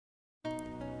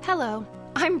Hello,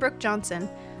 I'm Brooke Johnson.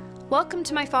 Welcome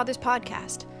to my father's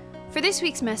podcast. For this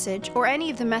week's message, or any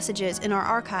of the messages in our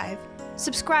archive,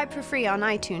 subscribe for free on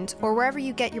iTunes or wherever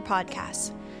you get your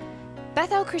podcasts.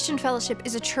 Bethel Christian Fellowship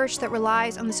is a church that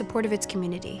relies on the support of its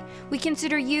community. We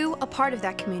consider you a part of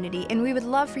that community, and we would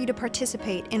love for you to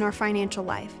participate in our financial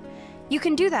life. You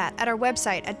can do that at our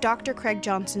website at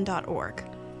drcraigjohnson.org.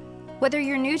 Whether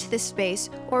you're new to this space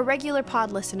or a regular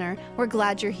pod listener, we're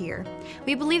glad you're here.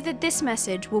 We believe that this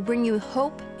message will bring you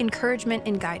hope, encouragement,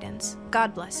 and guidance.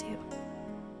 God bless you.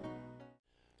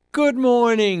 Good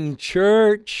morning,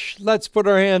 church. Let's put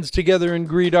our hands together and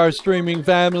greet our streaming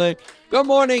family. Good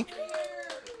morning.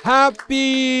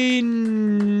 Happy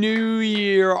New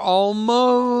Year.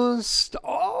 Almost,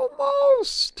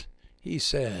 he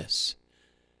says.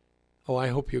 Oh, I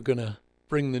hope you're going to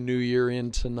bring the new year in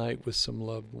tonight with some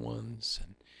loved ones.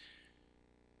 And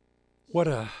what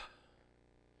a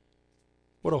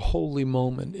holy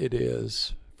moment it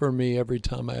is for me every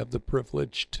time I have the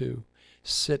privilege to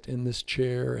sit in this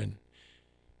chair and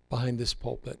behind this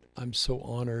pulpit. I'm so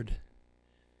honored.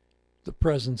 The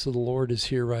presence of the Lord is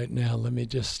here right now. Let me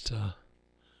just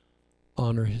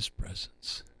honor his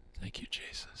presence. Thank you,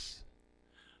 Jesus.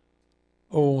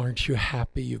 Oh, aren't you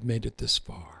happy you've made it this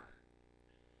far?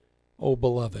 Oh,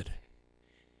 beloved,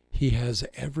 he has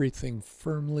everything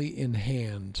firmly in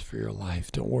hand for your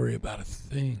life. Don't worry about a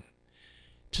thing.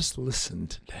 Just listen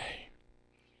today.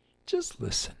 Just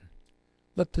listen.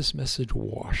 Let this message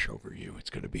wash over you. It's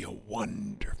going to be a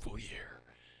wonderful year.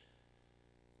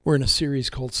 We're in a series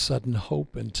called Sudden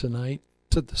Hope, and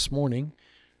this morning,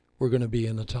 we're going to be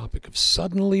in the topic of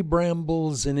suddenly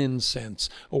brambles and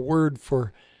incense, a word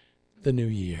for the new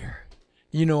year.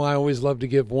 You know, I always love to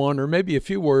give one or maybe a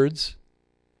few words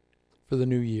for the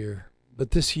new year.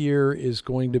 But this year is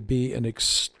going to be an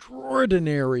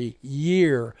extraordinary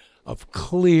year of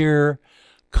clear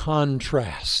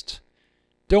contrast.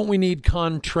 Don't we need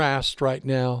contrast right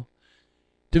now?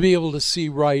 To be able to see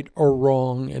right or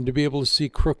wrong, and to be able to see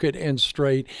crooked and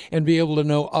straight, and be able to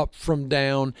know up from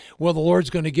down. Well, the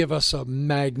Lord's going to give us a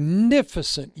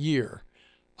magnificent year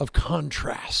of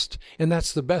contrast. And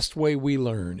that's the best way we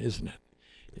learn, isn't it?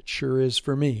 It sure is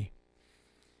for me.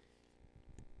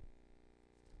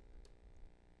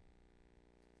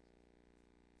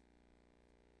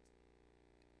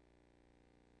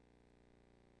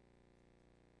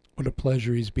 What a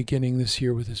pleasure he's beginning this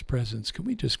year with his presence. Can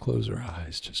we just close our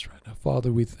eyes just right now?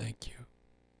 Father, we thank you.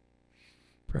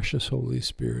 Precious Holy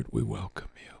Spirit, we welcome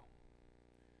you.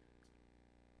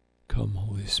 Come,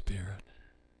 Holy Spirit.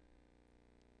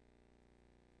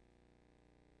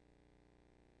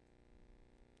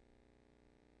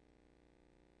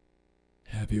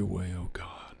 Have your way, O God.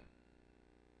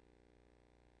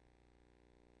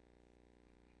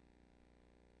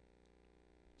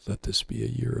 Let this be a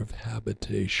year of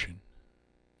habitation,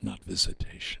 not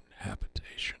visitation,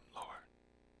 habitation, Lord.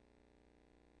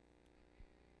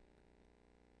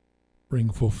 Bring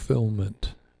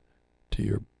fulfillment to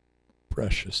your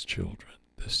precious children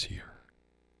this year.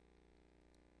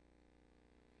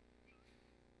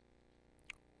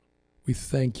 We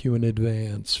thank you in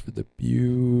advance for the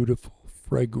beautiful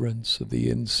fragrance of the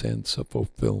incense of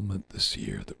fulfillment this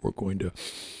year that we're going to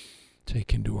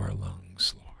take into our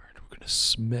lungs, Lord. We're going to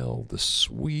smell the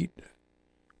sweet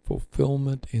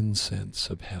fulfillment incense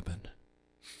of heaven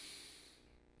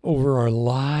over our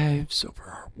lives, over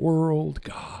our world,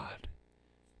 God.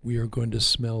 We are going to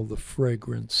smell the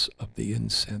fragrance of the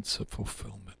incense of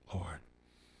fulfillment, Lord.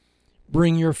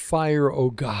 Bring your fire, O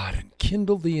God, and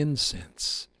kindle the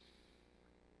incense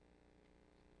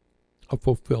of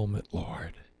fulfillment,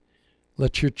 Lord.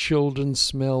 Let your children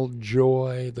smell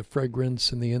joy, the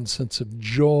fragrance and the incense of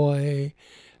joy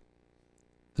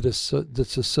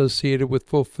that's associated with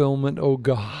fulfillment, O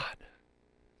God.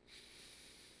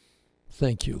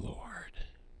 Thank you, Lord.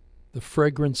 The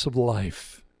fragrance of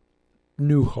life,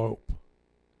 new hope.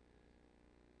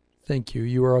 Thank you.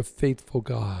 You are a faithful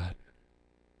God.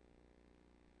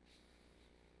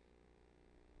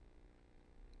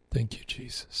 Thank you,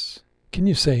 Jesus. Can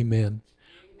you say amen?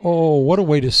 Oh, what a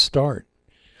way to start.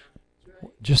 We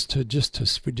just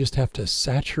have to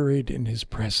saturate in his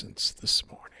presence this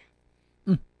morning.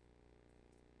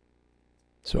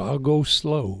 So I'll go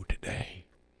slow today.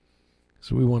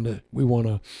 So we're going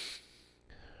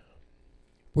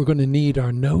to need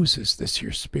our noses this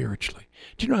year spiritually.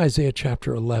 Do you know Isaiah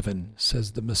chapter 11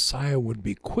 says the Messiah would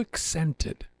be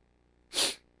quick-scented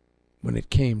when it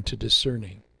came to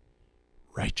discerning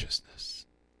righteousness?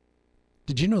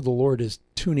 Did you know the Lord is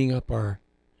tuning up our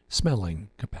smelling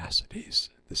capacities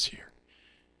this year?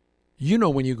 You know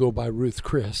when you go by Ruth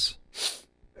Chris,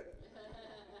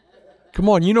 Come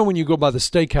on, you know when you go by the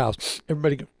steakhouse,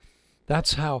 everybody go,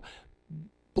 that's how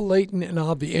blatant and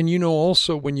obvious. And you know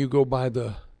also when you go by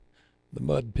the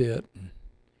mud pit,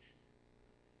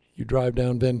 you drive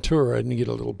down Ventura and you get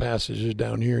a little passage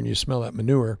down here and you smell that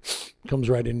manure, it comes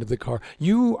right into the car.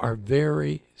 You are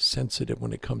very sensitive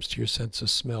when it comes to your sense of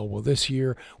smell. Well, this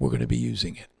year we're going to be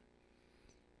using it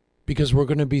because we're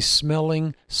going to be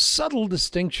smelling subtle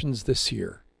distinctions this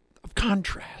year of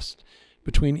contrast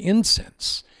between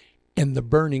incense and the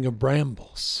burning of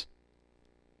brambles.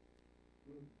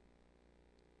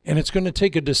 And it's going to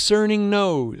take a discerning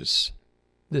nose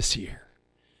this year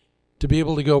to be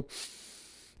able to go,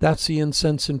 that's the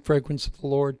incense and fragrance of the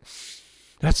Lord.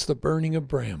 That's the burning of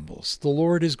brambles. The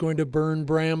Lord is going to burn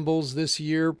brambles this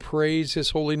year. Praise his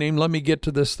holy name. Let me get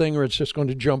to this thing or it's just going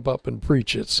to jump up and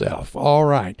preach itself. All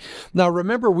right. Now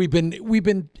remember, we've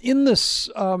been in this,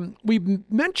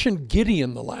 we've mentioned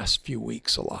Gideon the last few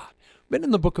weeks a lot. We've been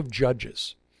in the book of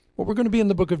Judges. Well, we're going to be in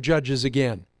the book of Judges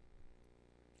again.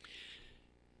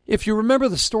 If you remember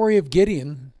the story of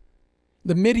Gideon,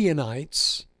 the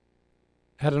Midianites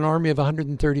had an army of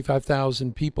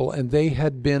 135,000 people, and they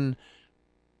had been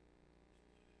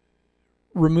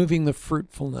removing the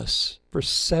fruitfulness for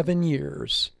 7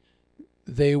 years.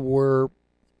 They were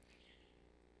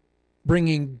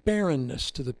bringing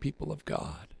barrenness to the people of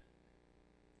God.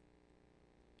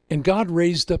 And God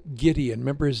raised up Gideon.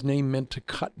 Remember, his name meant to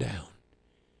cut down.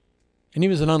 And he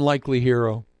was an unlikely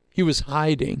hero. He was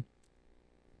hiding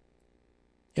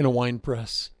in a wine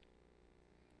press.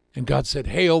 And God said,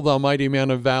 "Hail, thou mighty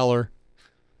man of valor."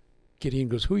 Gideon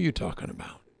goes, "Who are you talking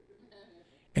about?"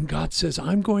 And God says,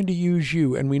 "I'm going to use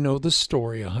you." And we know the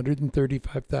story.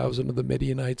 135,000 of the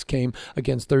Midianites came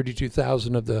against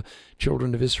 32,000 of the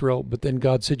children of Israel. But then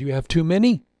God said, "You have too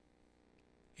many.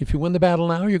 If you win the battle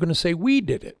now, you're going to say, 'We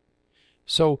did it.'"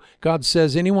 So God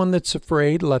says, "Anyone that's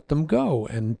afraid, let them go."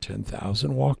 And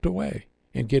 10,000 walked away.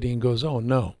 And Gideon goes, "Oh,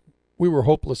 no. We were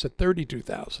hopeless at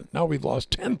 32,000. Now we've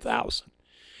lost 10,000.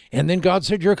 And then God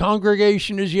said, "Your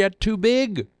congregation is yet too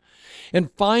big."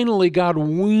 And finally, God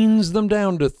weans them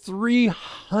down to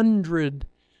 300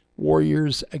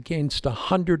 warriors against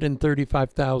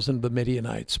 135,000 of the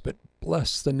Midianites. But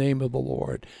bless the name of the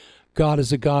Lord. God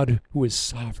is a God who is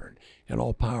sovereign and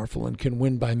all-powerful and can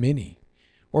win by many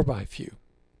or by few.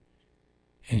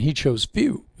 And he chose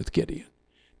few with Gideon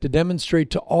to demonstrate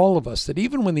to all of us that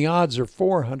even when the odds are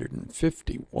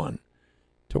 451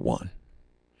 to 1,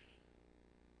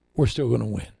 we're still going to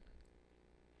win.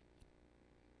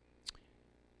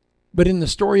 But in the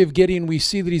story of Gideon, we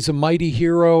see that he's a mighty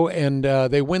hero, and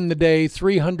they win the day.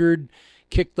 300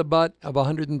 kick the butt of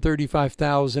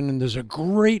 135,000, and there's a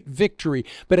great victory.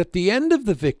 But at the end of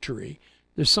the victory,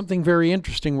 there's something very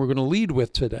interesting we're going to lead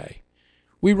with today.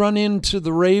 We run into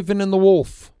the raven and the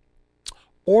wolf,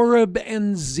 Oreb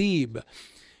and Zeb.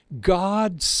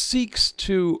 God seeks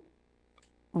to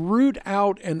root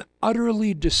out and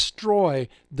utterly destroy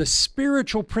the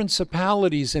spiritual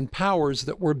principalities and powers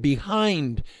that were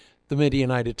behind the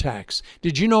Midianite attacks.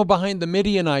 Did you know behind the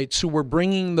Midianites who were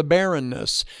bringing the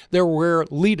barrenness, there were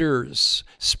leaders,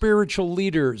 spiritual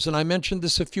leaders, and I mentioned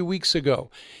this a few weeks ago,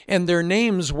 and their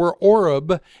names were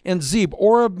Oreb and Zeb.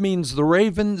 Oreb means the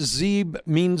raven, Zeb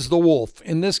means the wolf.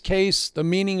 In this case, the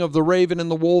meaning of the raven and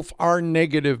the wolf are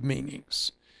negative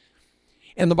meanings.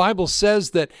 And the Bible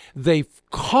says that they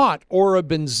caught Oreb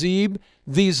and Zeb,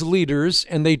 these leaders,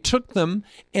 and they took them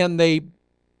and they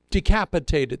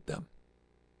decapitated them.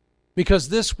 Because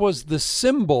this was the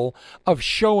symbol of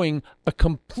showing a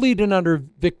complete and utter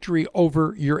victory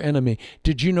over your enemy.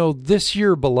 Did you know this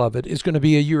year, beloved, is going to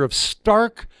be a year of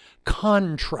stark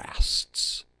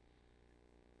contrasts?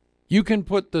 You can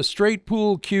put the straight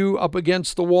pool cue up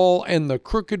against the wall and the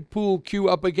crooked pool cue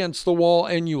up against the wall,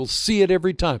 and you'll see it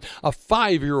every time. A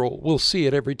 5-year-old will see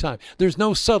it every time. There's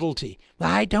no subtlety.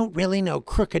 I don't really know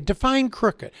crooked. Define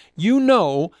crooked. You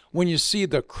know when you see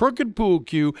the crooked pool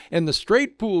cue and the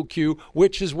straight pool cue,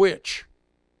 which is which.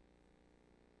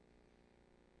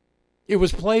 It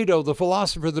was Plato, the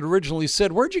philosopher, that originally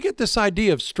said, "Where'd you get this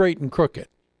idea of straight and crooked?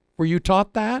 Were you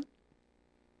taught that?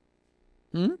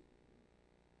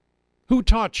 Who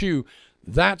taught you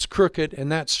that's crooked and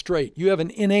that's straight? You have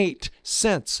an innate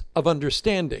sense of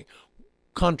understanding.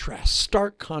 Contrast,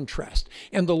 stark contrast.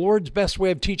 And the Lord's best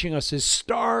way of teaching us is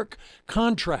stark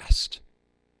contrast.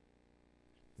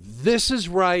 This is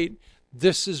right,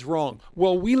 this is wrong.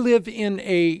 Well, we live in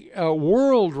a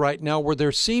world right now where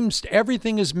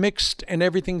everything is mixed and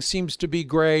everything seems to be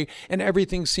gray and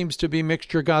everything seems to be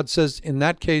mixture. God says, in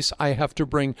that case, I have to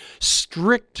bring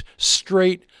strict,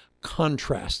 straight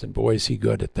contrast, and boy, is he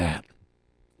good at that.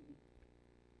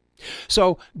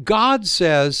 So God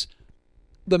says,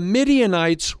 the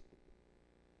Midianites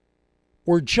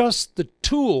were just the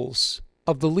tools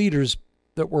of the leaders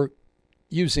that were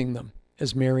using them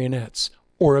as marionettes,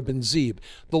 Oreb and Zeb.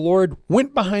 The Lord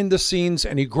went behind the scenes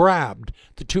and he grabbed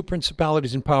the two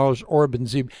principalities and powers, Oreb and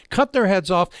Zeb, cut their heads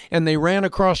off, and they ran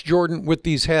across Jordan with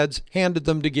these heads, handed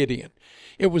them to Gideon.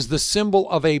 It was the symbol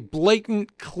of a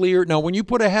blatant, clear... Now, when you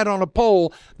put a head on a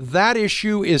pole, that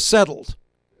issue is settled.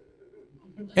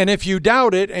 And if you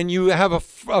doubt it and you have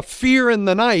a fear in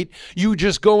the night, you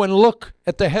just go and look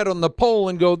at the head on the pole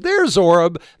and go, there's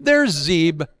Oreb, there's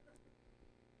Zeb.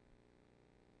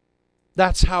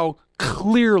 That's how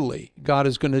clearly God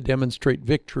is going to demonstrate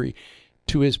victory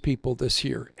to his people this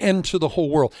year and to the whole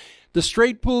world. The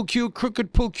straight pool cue,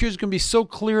 crooked pool cue is going to be so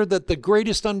clear that the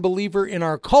greatest unbeliever in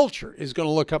our culture is going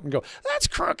to look up and go, that's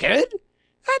crooked,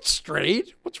 that's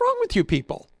straight. What's wrong with you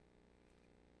people?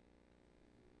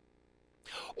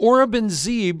 Oreb and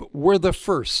Zeb were the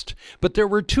first, but there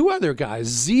were two other guys,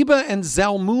 Zeba and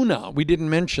Zalmunna. We didn't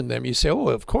mention them. You say, oh,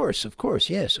 of course,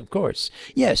 yes, of course.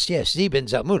 Yes, Zeba and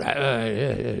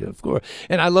Zalmunna, of course.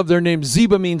 And I love their names.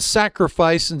 Zeba means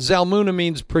sacrifice, and Zalmunna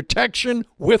means protection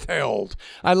withheld.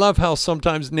 I love how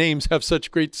sometimes names have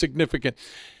such great significance.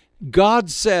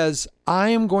 God says, I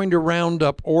am going to round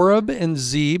up Oreb and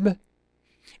Zeb,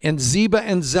 and Zeba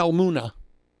and Zalmunna.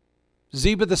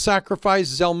 Zeba the sacrifice,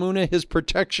 Zalmunna, his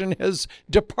protection has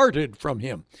departed from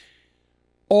him.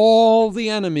 All the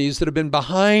enemies that have been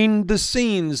behind the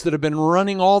scenes, that have been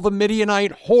running all the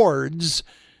Midianite hordes.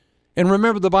 And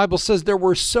remember, the Bible says there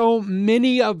were so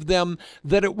many of them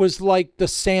that it was like the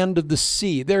sand of the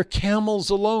sea. Their camels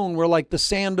alone were like the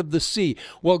sand of the sea.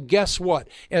 Well, guess what?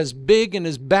 As big and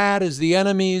as bad as the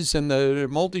enemies and the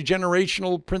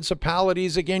multi-generational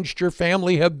principalities against your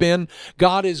family have been,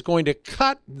 God is going to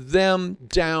cut them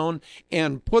down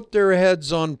and put their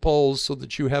heads on poles so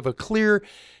that you have a clear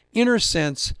inner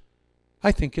sense.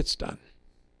 I think it's done.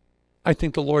 I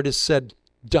think the Lord has said,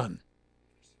 done.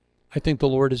 I think the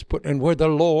Lord has put, and where the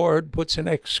Lord puts an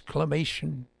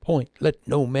exclamation point, let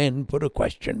no man put a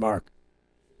question mark.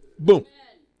 Boom.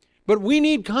 Amen. But we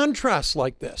need contrasts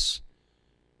like this,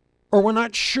 or we're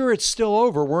not sure it's still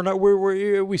over.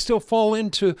 We still fall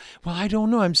into, well, I don't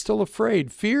know, I'm still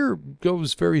afraid. Fear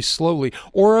goes very slowly.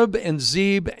 Oreb and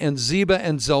Zeb and Zeba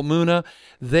and Zalmunna,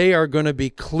 they are going to be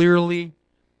clearly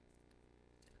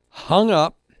hung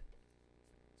up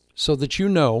so that you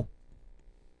know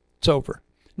it's over.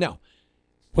 Now,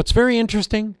 what's very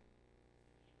interesting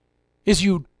is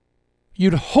you'd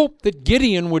hope that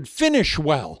Gideon would finish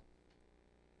well.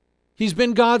 He's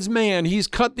been God's man. He's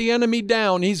cut the enemy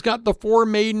down. He's got the 4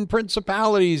 maiden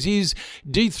principalities. He's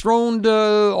dethroned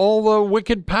all the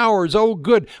wicked powers. Oh,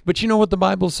 good. But you know what the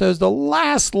Bible says? The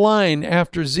last line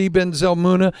after Zeb and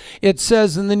Zalmunna, it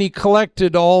says, and then he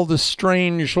collected all the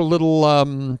strange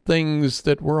little things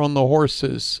that were on the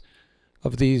horses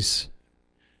of these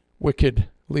wicked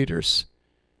leaders.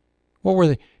 What were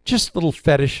they? Just little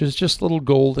fetishes, just little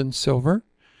gold and silver.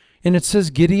 And it says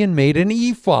Gideon made an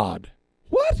ephod.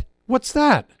 What? What's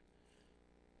that?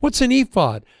 What's an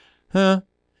ephod?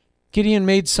 Gideon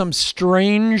made some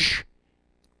strange,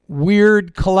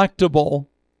 weird, collectible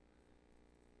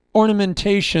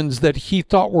ornamentations that he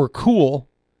thought were cool,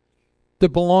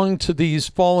 that belonged to these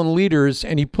fallen leaders,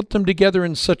 and he put them together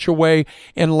in such a way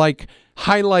and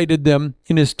highlighted them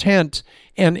in his tent,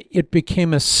 and it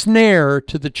became a snare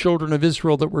to the children of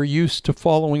Israel that were used to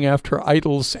following after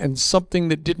idols, and something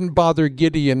that didn't bother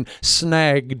Gideon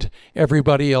snagged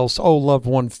everybody else. Oh, loved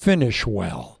one, finish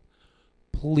well,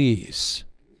 please.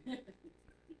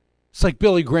 It's like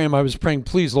Billy Graham. I was praying,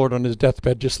 please, Lord, on his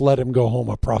deathbed, just let him go home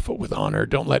a prophet with honor.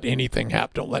 Don't let anything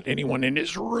happen. Don't let anyone in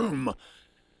his room,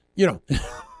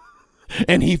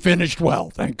 And he finished well,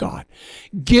 thank God.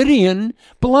 Gideon,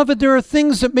 beloved, there are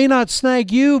things that may not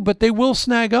snag you, but they will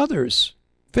snag others.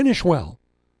 Finish well.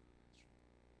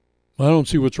 I don't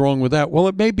see what's wrong with that. Well,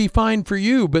 it may be fine for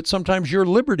you, but sometimes your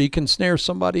liberty can snare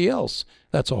somebody else.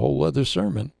 That's a whole other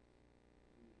sermon.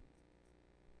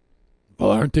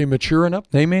 Well, aren't they mature enough?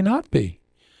 They may not be.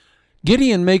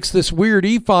 Gideon makes this weird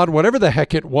ephod, whatever the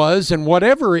heck it was, and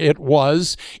whatever it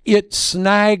was, it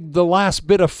snagged the last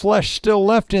bit of flesh still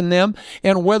left in them,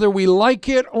 and whether we like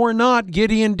it or not,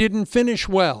 Gideon didn't finish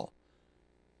well.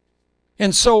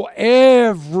 And so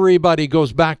everybody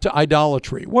goes back to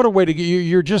idolatry. What a way to get,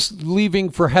 you're just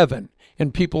leaving for heaven.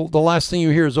 And people, the last thing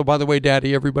you hear is, oh, by the way,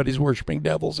 Daddy, everybody's worshiping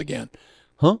devils again.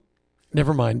 Huh?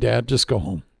 Never mind, Dad, just go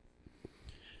home.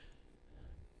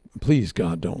 Please,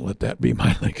 God, don't let that be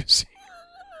my legacy.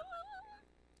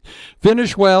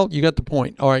 Finish well. You got the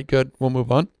point. All right, good. We'll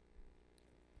move on.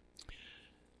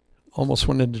 Almost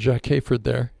went into Jack Hayford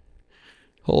there.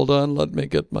 Hold on, let me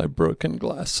get my broken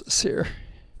glasses here.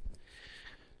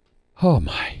 Oh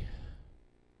my.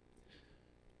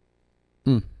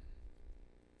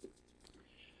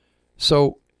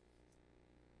 So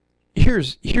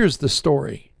here's the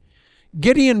story.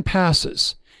 Gideon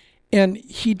passes, and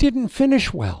he didn't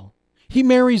finish well. He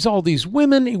marries all these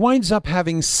women. He winds up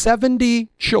having 70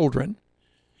 children,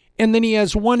 and then he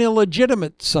has one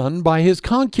illegitimate son by his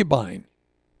concubine.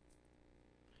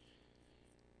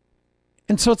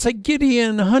 And so it's like,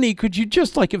 Gideon, honey, could you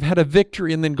just like have had a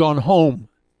victory and then gone home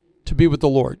to be with the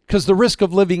Lord? Because the risk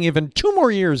of living even 2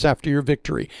 more years after your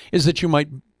victory is that you might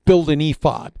build an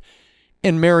ephod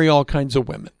and marry all kinds of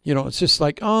women. You know, it's just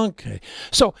like, okay.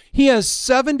 So he has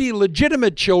 70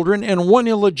 legitimate children and one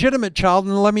illegitimate child.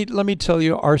 And let me tell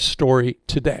you our story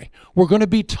today. We're going to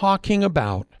be talking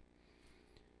about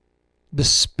the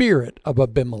spirit of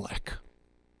Abimelech.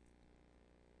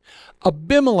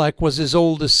 Abimelech was his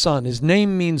oldest son. His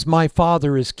name means my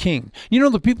father is king. You know,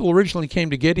 the people originally came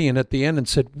to Gideon at the end and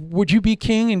said, would you be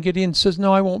king? And Gideon says,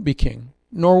 no, I won't be king,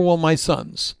 nor will my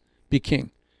sons be king.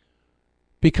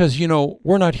 Because, you know,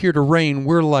 we're not here to reign.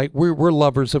 We're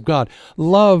lovers of God.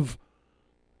 Love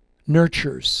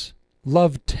nurtures.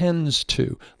 Love tends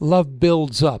to. Love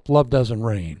builds up. Love doesn't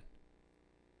reign.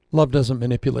 Love doesn't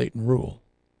manipulate and rule.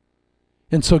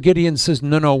 And so Gideon says,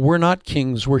 no, we're not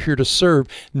kings. We're here to serve,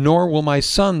 nor will my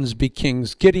sons be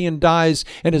kings. Gideon dies,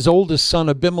 and his oldest son,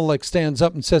 Abimelech, stands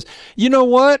up and says, you know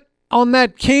what? On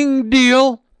that king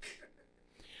deal,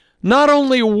 not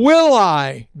only will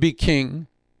I be king,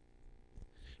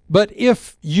 but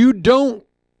if you don't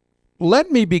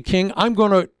let me be king, I'm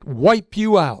going to wipe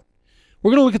you out.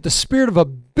 We're going to look at the spirit of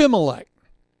Abimelech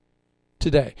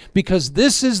today, because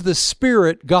this is the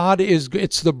spirit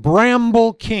it's the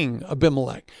Bramble king,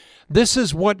 Abimelech. This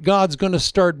is what God's going to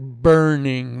start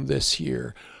burning this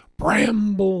year.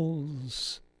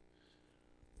 Brambles.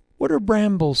 What are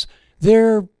brambles?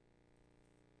 They're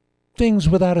things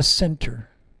without a center,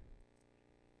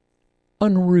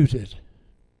 unrooted,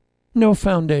 no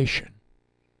foundation.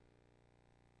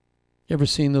 You ever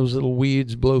seen those little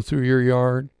weeds blow through your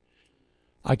yard?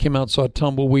 I came out and saw a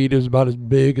tumbleweed. It was about as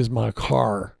big as my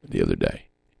car the other day.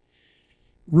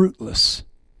 Rootless,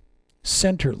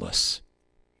 centerless,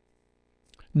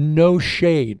 no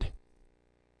shade.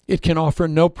 It can offer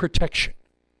no protection.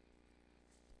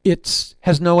 It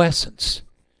has no essence.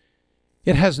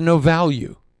 It has no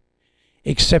value,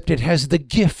 except it has the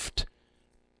gift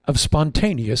of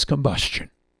spontaneous combustion.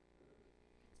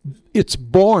 It's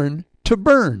born to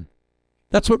burn.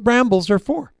 That's what brambles are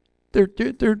for.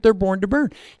 They're born to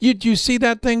burn. You see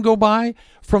that thing go by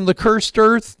from the cursed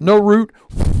earth, no root.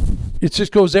 It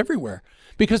just goes everywhere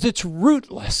because it's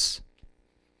rootless.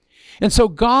 And so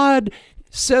God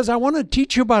says, I want to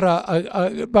teach you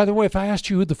about by the way, if I asked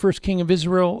you who the first king of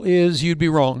Israel is, you'd be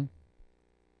wrong.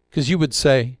 Because you would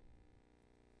say,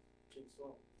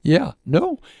 yeah,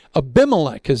 no,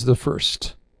 Abimelech is the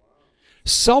first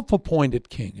self-appointed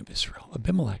king of Israel,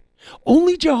 Abimelech.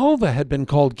 Only Jehovah had been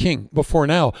called king before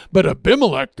now, but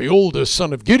Abimelech, the oldest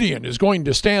son of Gideon, is going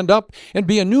to stand up and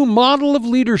be a new model of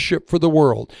leadership for the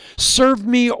world. Serve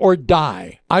me or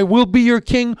die. I will be your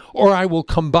king, or I will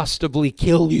combustively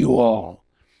kill you all.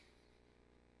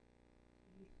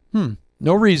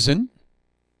 No reason,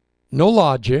 no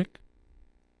logic,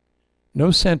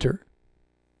 no center,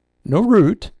 no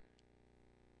root,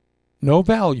 no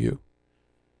value,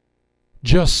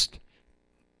 just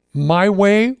my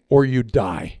way or you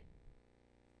die.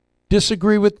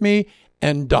 Disagree with me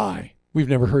and die. We've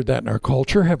never heard that in our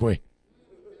culture, have we?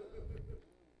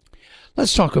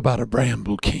 Let's talk about a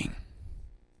bramble king.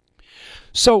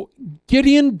 So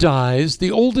Gideon dies. The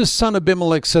oldest son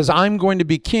Abimelech says, I'm going to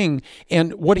be king.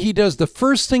 And what he does, the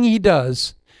first thing he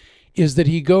does is that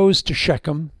he goes to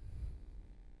Shechem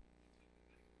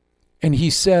and he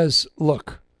says,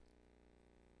 look,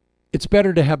 it's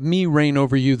better to have me reign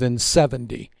over you than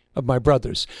 70 of my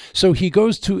brothers. So he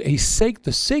goes to the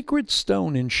sacred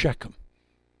stone in Shechem,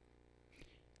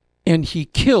 and he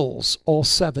kills all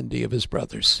 70 of his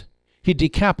brothers. He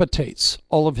decapitates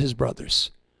all of his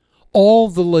brothers, all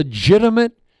the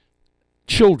legitimate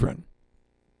children,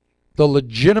 the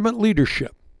legitimate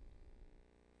leadership.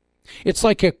 It's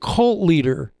like a cult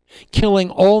leader killing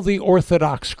all the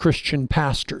Orthodox Christian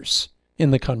pastors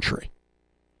in the country,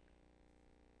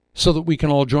 so that we can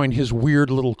all join his weird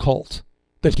little cult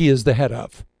that he is the head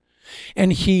of.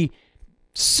 And he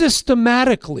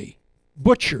systematically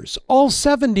butchers all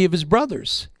 70 of his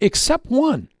brothers, except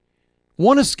one.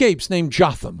 One escapes, named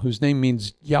Jotham, whose name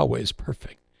means Yahweh is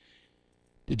perfect.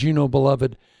 Did you know,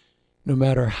 beloved, No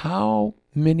matter how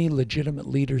many legitimate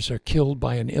leaders are killed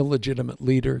by an illegitimate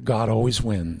leader, God always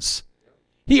wins.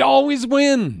 He always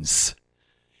wins.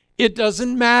 It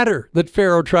doesn't matter that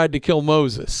Pharaoh tried to kill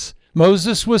Moses.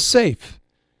 Moses was safe.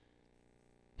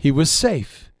 He was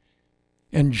safe.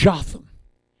 And Jotham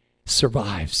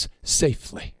survives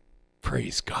safely.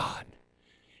 Praise God.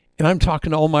 And I'm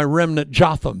talking to all my remnant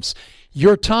Jothams.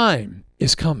 Your time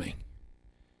is coming.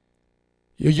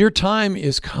 Your time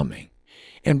is coming.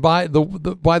 And by the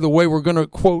way, we're going to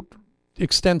quote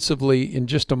extensively in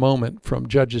just a moment from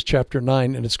Judges chapter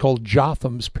 9, and it's called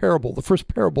Jotham's parable. The first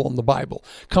parable in the Bible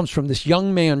comes from this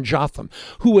young man, Jotham,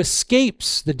 who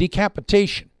escapes the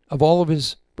decapitation of all of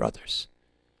his brothers.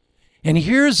 And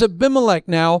here's Abimelech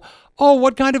now. Oh,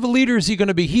 what kind of a leader is he going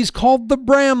to be? He's called the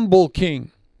Bramble King.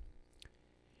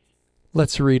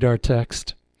 Let's read our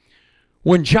text.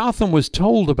 When Jotham was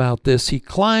told about this, he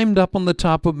climbed up on the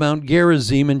top of Mount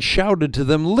Gerizim and shouted to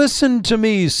them, "Listen to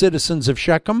me, citizens of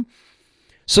Shechem,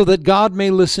 so that God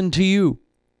may listen to you."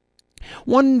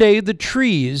 One day the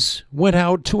trees went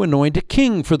out to anoint a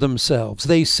king for themselves.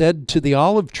 They said to the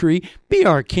olive tree, "Be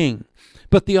our king."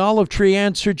 But the olive tree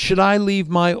answered, "Should I leave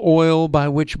my oil by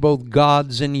which both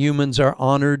gods and humans are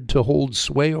honored to hold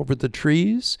sway over the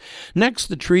trees?" Next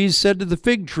the trees said to the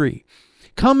fig tree,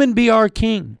 "Come and be our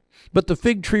king." But the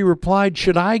fig tree replied,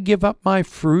 "Should I give up my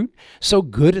fruit, so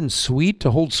good and sweet,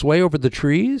 to hold sway over the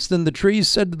trees?" Then the trees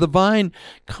said to the vine,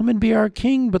 "Come and be our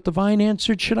king." But the vine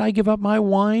answered, "Should I give up my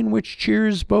wine, which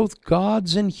cheers both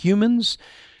gods and humans,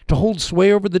 to hold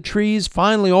sway over the trees?"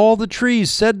 Finally, all the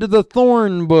trees said to the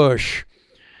thorn bush,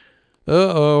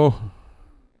 the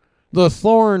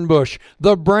thorn bush,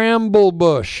 the bramble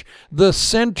bush, the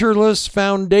centerless,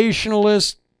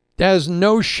 foundationalist, has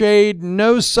no shade,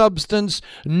 no substance,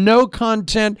 no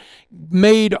content,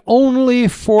 made only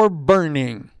for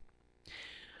burning.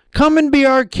 "Come and be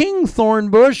our king, thorn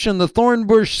bush." And the thorn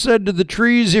bush said to the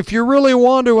trees, "If you really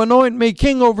want to anoint me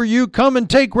king over you, come and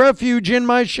take refuge in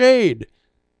my shade."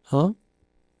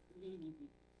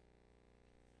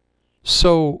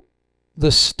 So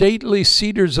the stately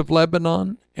cedars of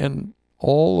Lebanon and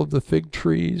all of the fig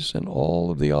trees and all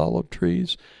of the olive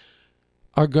trees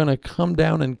are going to come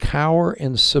down and cower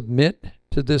and submit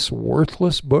to this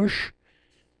worthless bush?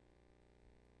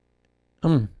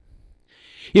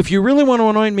 If you really want to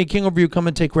anoint me king over you, come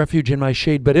and take refuge in my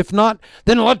shade. But if not,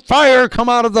 then let fire come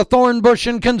out of the thorn bush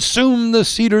and consume the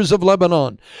cedars of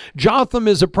Lebanon. Jotham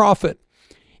is a prophet,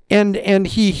 and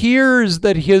he hears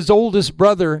that his oldest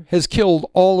brother has killed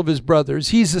all of his brothers.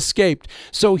 He's escaped,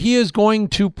 so he is going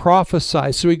to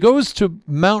prophesy. So he goes to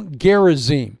Mount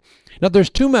Gerizim. Now,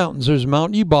 there's two mountains. There's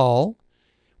Mount Ebal,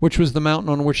 which was the mountain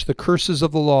on which the curses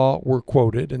of the law were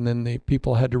quoted, and then the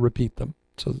people had to repeat them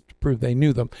so to prove they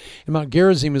knew them. And Mount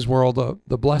Gerizim is where all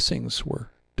the blessings were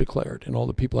declared, and all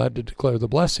the people had to declare the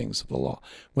blessings of the law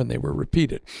when they were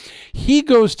repeated. He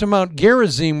goes to Mount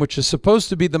Gerizim, which is supposed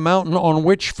to be the mountain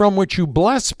from which you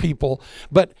bless people,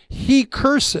 but he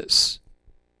curses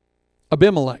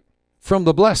Abimelech from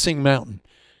the blessing mountain.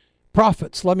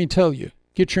 Prophets, let me tell you,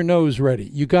 get your nose ready.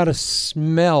 You got to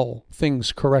smell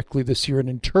things correctly this year and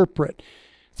interpret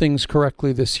things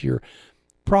correctly this year.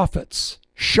 Prophets,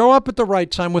 show up at the right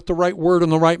time with the right word on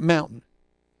the right mountain.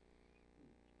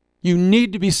 You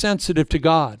need to be sensitive to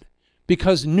God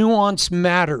because nuance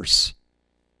matters.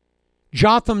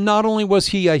 Jotham, not only was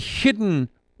he a hidden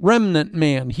remnant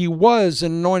man, he was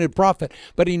an anointed prophet,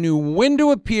 but he knew when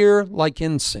to appear like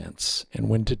incense and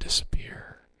when to disappear.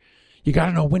 You got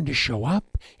to know when to show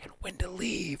up and when to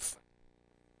leave.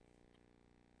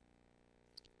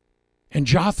 And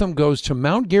Jotham goes to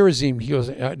Mount Gerizim. He goes,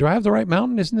 "Do I have the right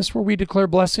mountain? Isn't this where we declare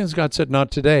blessings?" God said,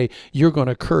 "Not today. You're going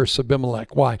to curse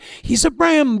Abimelech." Why? He's a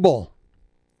bramble.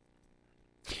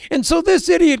 And so this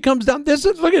idiot comes down.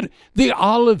 Look at the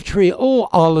olive tree. "Oh,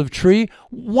 olive tree,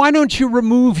 why don't you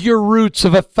remove your roots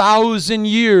of 1,000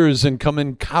 years and come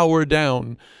and cower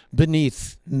down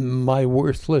beneath my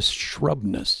worthless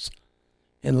shrubness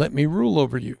and let me rule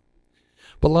over you?"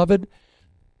 Beloved,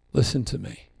 listen to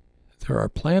me. There are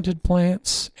planted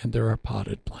plants and there are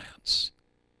potted plants.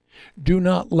 Do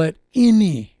not let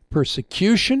any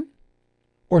persecution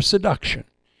or seduction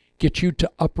get you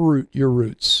to uproot your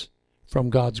roots from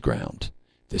God's ground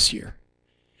this year.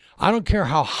 I don't care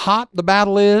how hot the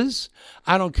battle is.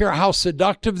 I don't care how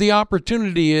seductive the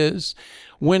opportunity is.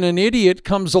 When an idiot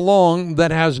comes along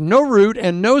that has no root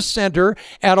and no center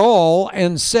at all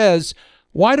and says,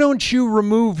 "Why don't you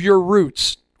remove your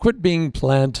roots? Quit being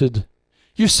planted.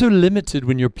 You're so limited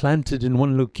when you're planted in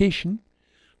one location.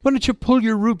 Why don't you pull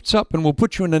your roots up and we'll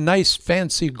put you in a nice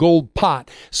fancy gold pot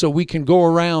so we can go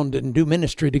around and do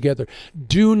ministry together."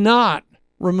 Do not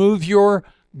remove your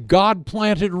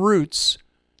God-planted roots,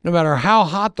 no matter how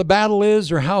hot the battle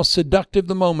is or how seductive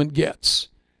the moment gets.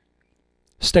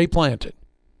 Stay planted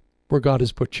where God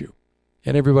has put you.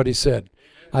 And everybody said,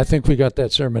 I think we got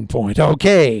that sermon point.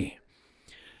 Okay.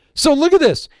 So look at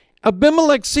this.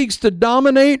 Abimelech seeks to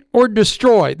dominate or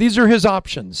destroy. These are his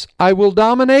options. I will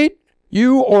dominate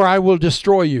you or I will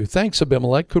destroy you. Thanks,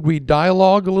 Abimelech. Could we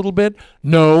dialogue a little bit?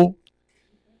 No.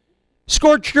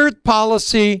 Scorched earth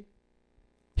policy.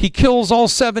 He kills all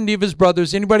 70 of his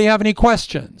brothers. Anybody have any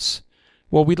questions?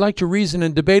 Well, we'd like to reason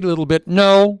and debate a little bit.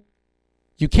 No.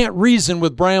 You can't reason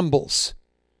with Brambles.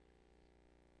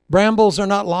 Brambles are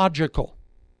not logical.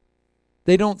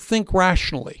 They don't think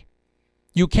rationally.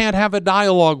 You can't have a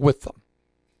dialogue with them.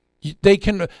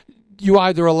 You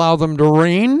either allow them to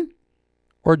reign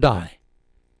or die.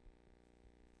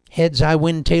 Heads I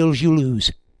win, tails you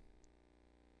lose.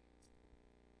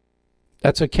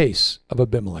 That's a case of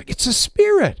Abimelech. It's a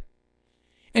spirit.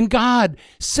 And God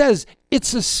says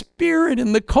it's a spirit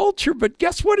in the culture, but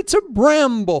guess what? It's a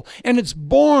bramble, and it's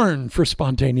born for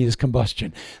spontaneous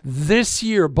combustion. This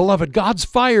year, beloved, God's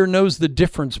fire knows the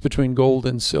difference between gold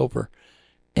and silver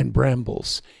and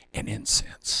brambles and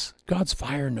incense. God's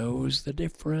fire knows the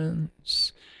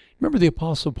difference. Remember the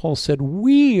Apostle Paul said,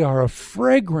 we are a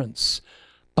fragrance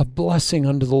of blessing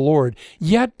unto the Lord.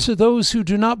 Yet to those who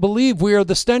do not believe, we are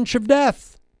the stench of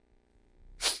death.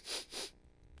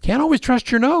 Can't always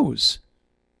trust your nose.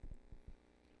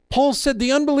 Paul said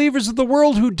the unbelievers of the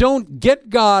world who don't get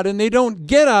God and they don't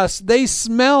get us, they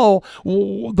smell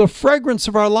the fragrance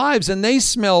of our lives and they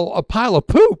smell a pile of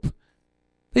poop.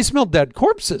 They smell dead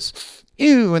corpses.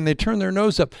 Ew, and they turn their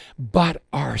nose up. But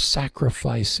our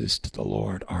sacrifices to the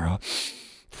Lord are a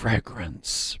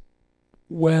fragrance,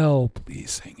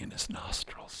 well-pleasing in his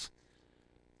nostrils.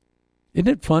 Isn't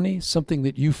it funny? Something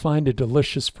that you find a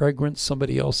delicious fragrance,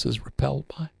 somebody else is repelled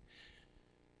by.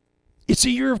 It's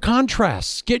a year of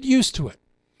contrasts. Get used to it.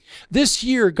 This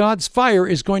year, God's fire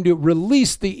is going to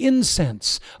release the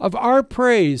incense of our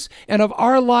praise and of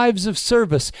our lives of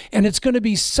service. And it's going to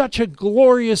be such a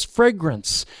glorious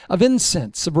fragrance of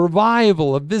incense, of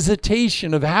revival, of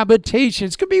visitation, of habitation.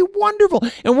 It's going to be wonderful.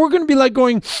 And we're going to be like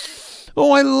going,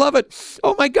 oh, I love it.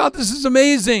 Oh, my God, this is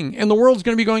amazing. And the world's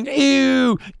going to be going,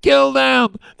 ew, kill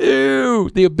them, ew.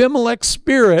 The Abimelech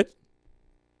spirit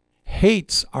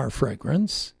hates our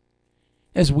fragrance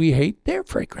as we hate their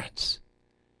fragrance.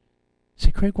 Say,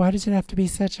 Craig, why does it have to be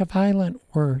such a violent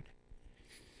word?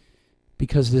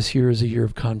 Because this year is a year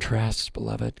of contrasts,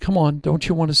 beloved. Come on, don't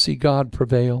you want to see God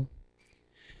prevail?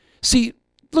 See,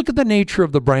 look at the nature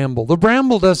of the bramble. The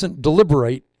bramble doesn't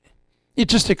deliberate. It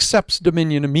just accepts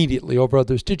dominion immediately over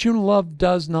others. Did you know love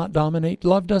does not dominate?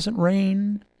 Love doesn't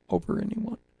reign over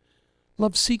anyone.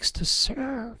 Love seeks to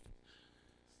serve.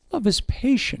 Love is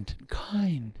patient and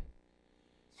kind.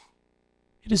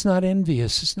 It is not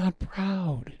envious. It's not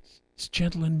proud. It's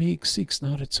gentle and meek, seeks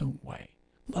not its own way.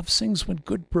 Love sings when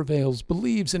good prevails,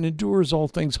 believes and endures all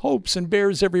things, hopes and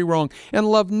bears every wrong, and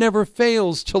love never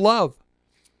fails to love.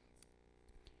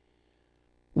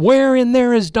 Wherein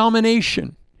there is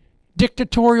domination,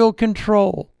 dictatorial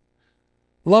control,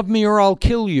 love me or I'll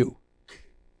kill you.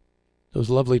 Those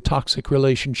lovely toxic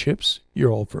relationships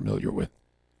you're all familiar with.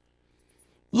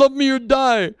 Love me or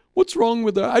die. What's wrong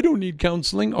with that? I don't need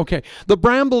counseling. Okay. The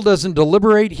bramble doesn't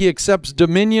deliberate. He accepts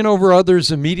dominion over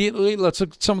others immediately. Let's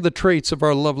look at some of the traits of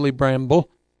our lovely bramble.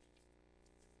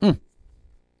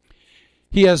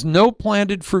 He has no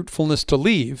planted fruitfulness to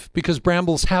leave because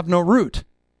brambles have no root.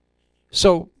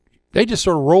 So they just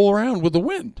sort of roll around with the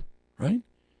wind, right?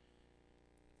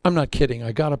 I'm not kidding.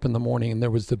 I got up in the morning and there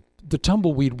was the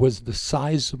tumbleweed was the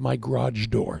size of my garage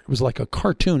door. It was like a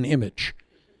cartoon image.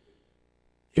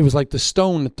 It was like the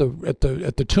stone at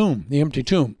the tomb, the empty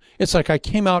tomb. It's like I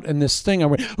came out in this thing. I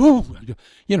went, oh,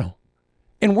 you know.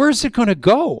 And where's it going to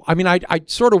go? I mean, I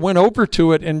sort of went over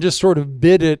to it and just sort of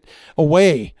bid it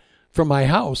away from my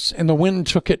house. And the wind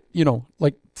took it,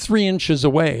 like 3 inches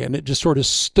away. And it just sort of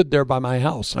stood there by my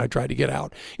house. And I tried to get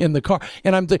out in the car.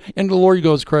 And the Lord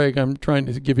goes, Craig, I'm trying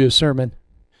to give you a sermon.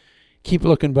 Keep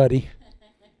looking, buddy.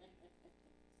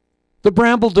 The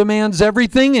bramble demands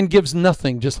everything and gives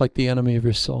nothing, just like the enemy of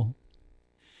your soul.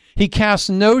 He casts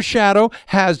no shadow,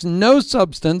 has no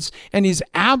substance, and he's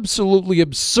absolutely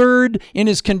absurd in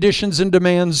his conditions and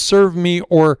demands, serve me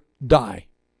or die.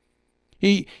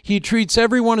 He treats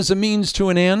everyone as a means to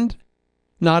an end,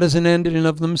 not as an end in and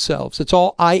of themselves. It's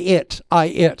all I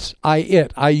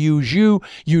use you,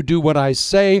 you do what I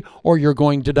say, or you're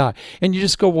going to die. And you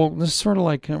just go, well, this is sort of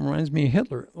like, it reminds me of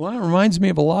Hitler. Well, it reminds me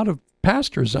of a lot of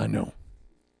pastors I know.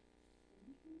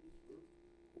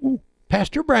 Ooh,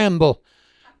 Pastor Bramble.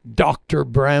 Dr.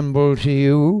 Bramble to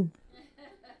you.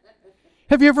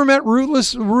 Have you ever met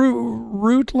rootless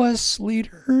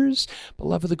leaders?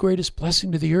 Beloved, the greatest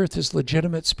blessing to the earth is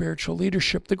legitimate spiritual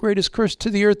leadership. The greatest curse to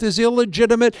the earth is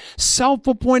illegitimate,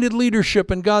 self-appointed leadership.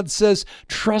 And God says,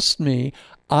 trust me,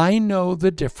 I know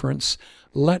the difference.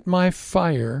 Let my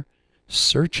fire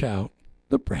search out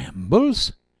the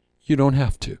brambles. You don't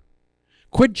have to.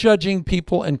 Quit judging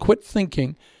people and quit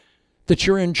thinking that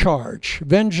you're in charge.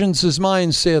 Vengeance is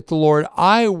mine, saith the Lord.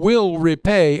 I will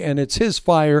repay, and it's his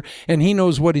fire, and he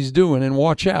knows what he's doing, and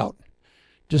watch out.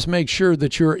 Just make sure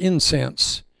that you're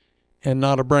incense and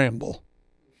not a bramble,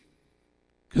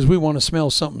 because we want to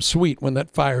smell something sweet when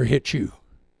that fire hits you.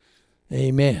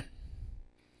 Amen.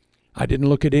 I didn't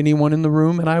look at anyone in the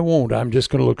room, and I won't. I'm just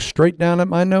going to look straight down at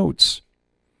my notes.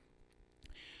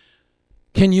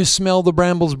 Can you smell the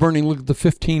brambles burning? Look at the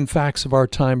 15 facts of our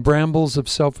time. Brambles of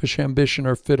selfish ambition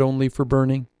are fit only for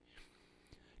burning.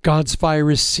 God's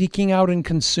fire is seeking out and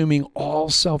consuming all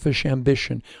selfish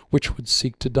ambition, which would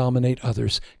seek to dominate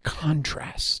others.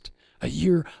 Contrast. A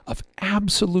year of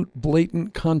absolute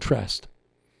blatant contrast.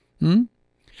 The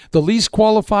least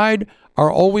qualified are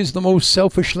always the most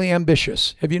selfishly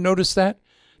ambitious. Have you noticed that?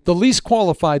 The least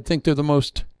qualified think they're the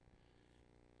most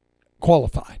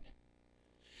qualified.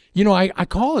 You know, I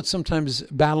call it sometimes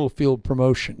battlefield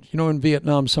promotion. You know, in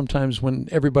Vietnam, sometimes when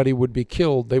everybody would be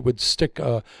killed, they would stick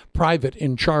a private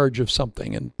in charge of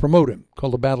something and promote him,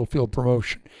 called a battlefield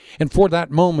promotion. And for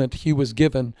that moment, he was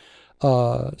given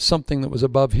something that was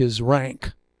above his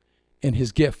rank and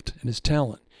his gift and his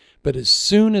talent. But as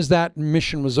soon as that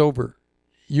mission was over,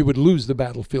 you would lose the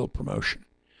battlefield promotion.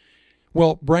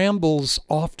 Well, brambles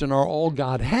often are all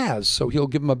God has, so he'll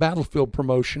give them a battlefield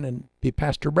promotion and be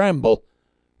Pastor Bramble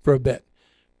for a bit.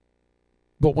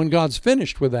 But when God's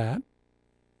finished with that,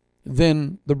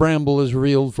 then the bramble is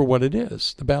revealed for what it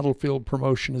is. The battlefield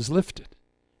promotion is lifted.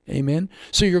 Amen?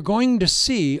 So you're going to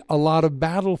see a lot of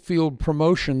battlefield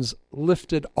promotions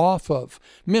lifted off of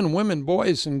men, women,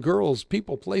 boys, and girls,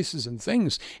 people, places, and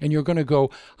things. And you're going to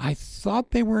go, I thought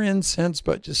they were incense,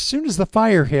 but as soon as the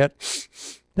fire hit,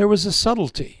 there was a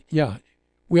subtlety. Yeah,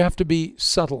 we have to be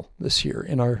subtle this year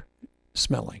in our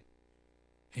smelling.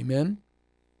 Amen?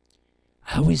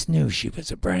 I always knew she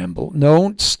was a bramble.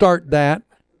 Don't start that.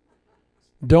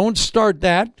 Don't start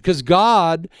that, because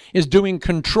God is doing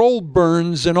controlled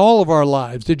burns in all of our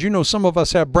lives. Did you know some of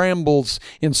us have brambles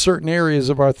in certain areas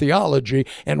of our theology,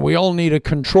 and we all need a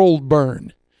controlled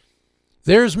burn?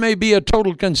 Theirs may be a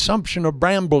total consumption of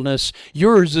brambleness.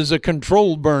 Yours is a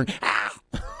controlled burn. Ah!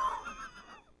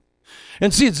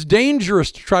 And see, it's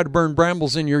dangerous to try to burn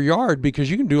brambles in your yard,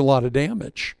 because you can do a lot of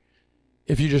damage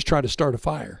if you just try to start a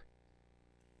fire.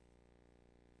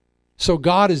 So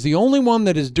God is the only one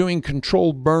that is doing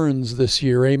controlled burns this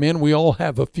year. Amen. We all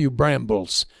have a few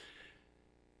brambles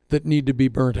that need to be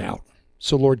burnt out.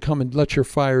 So Lord, come and let your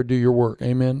fire do your work.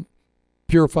 Amen.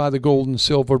 Purify the gold and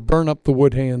silver. Burn up the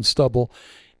wood, hay, and stubble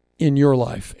in your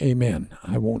life. Amen.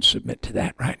 I won't submit to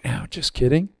that right now. Just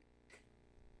kidding.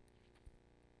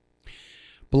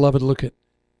 Beloved, look at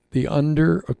the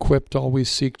under-equipped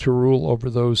always seek to rule over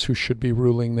those who should be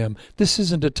ruling them. This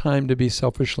isn't a time to be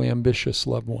selfishly ambitious,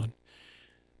 loved one.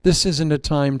 This isn't a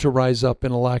time to rise up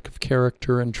in a lack of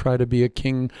character and try to be a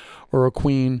king or a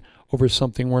queen over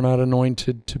something we're not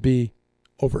anointed to be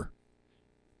over.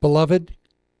 Beloved,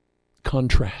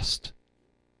 contrast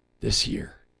this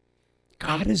year.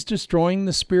 God is destroying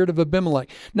the spirit of Abimelech.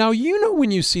 Now, you know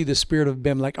when you see the spirit of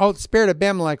Abimelech, oh, the spirit of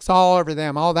Abimelech's all over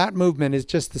them. All that movement is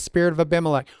just the spirit of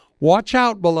Abimelech. Watch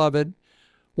out, beloved.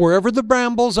 Wherever the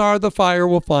brambles are, the fire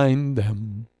will find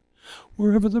them.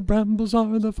 Wherever the brambles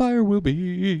are, the fire will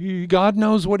be. God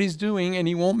knows what he's doing, and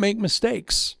he won't make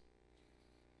mistakes.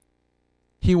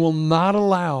 He will not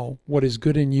allow what is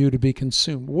good in you to be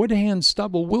consumed. Wood, hay, and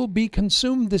stubble will be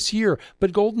consumed this year,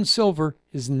 but gold and silver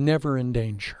is never in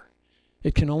danger.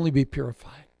 It can only be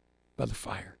purified by the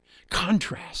fire.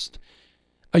 Contrast.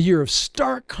 A year of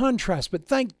stark contrast. But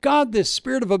thank God this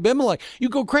spirit of Abimelech. You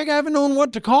go, Craig, I haven't known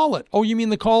what to call it. Oh, you mean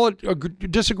to call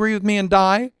it disagree with me and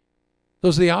die?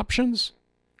 Those are the options?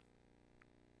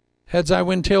 Heads I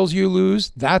win, tails you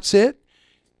lose. That's it?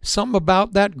 Something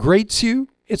about that grates you?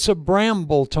 It's a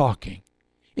bramble talking.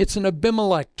 It's an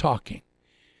Abimelech talking.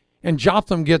 And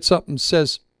Jotham gets up and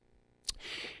says,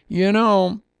 you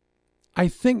know, I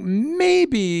think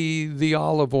maybe the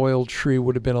olive oil tree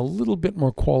would have been a little bit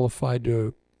more qualified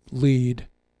to lead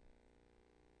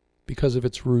because of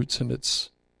its roots and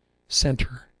its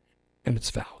center and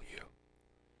its value.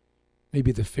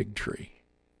 Maybe the fig tree,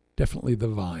 definitely the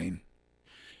vine.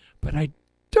 But I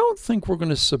don't think we're going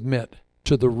to submit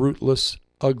to the rootless,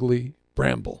 ugly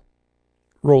bramble.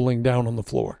 rolling down on the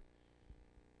floor.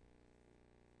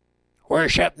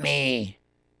 Worship me.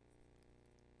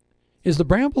 Is the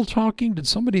bramble talking? Did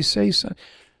somebody say so?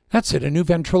 That's it. A new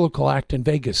ventriloquial act in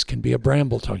Vegas can be a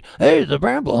bramble talking. Hey, the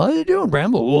bramble. How you doing,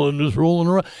 bramble? Well, I'm just rolling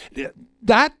around.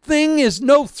 That thing is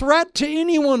no threat to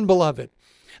anyone, beloved.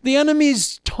 The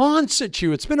enemy's taunts at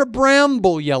you. It's been a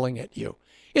bramble yelling at you.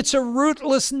 It's a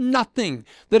rootless nothing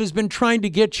that has been trying to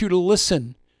get you to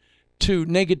listen to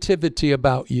negativity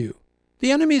about you.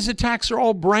 The enemy's attacks are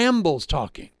all brambles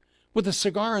talking with a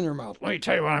cigar in their mouth. Let me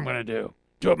tell you what I'm going to do.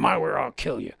 Do it my way or I'll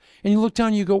kill you. And you look down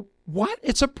and you go, what?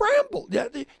 It's a bramble.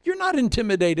 You're not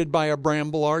intimidated by a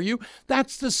bramble, are you?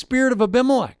 That's the spirit of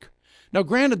Abimelech. Now,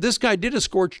 granted, this guy did a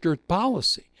scorched earth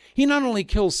policy. He not only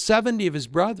kills 70 of his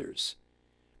brothers,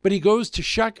 but he goes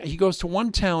to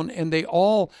one town and they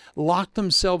all lock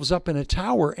themselves up in a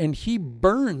tower, and he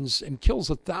burns and kills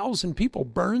 1,000 people,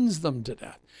 burns them to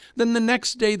death. Then the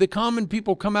next day, the common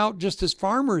people come out just as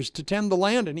farmers to tend the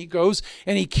land, and he goes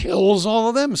and he kills all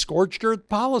of them, scorched earth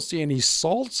policy, and he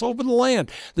salts over the land.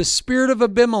 The spirit of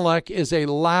Abimelech is a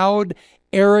loud,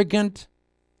 arrogant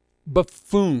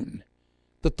buffoon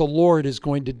that the Lord is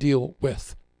going to deal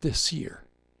with this year.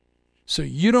 So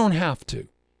you don't have to.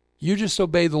 You just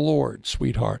obey the Lord,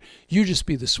 sweetheart. You just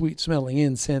be the sweet-smelling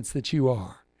incense that you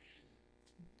are.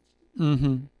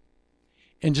 And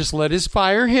just let his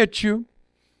fire hit you.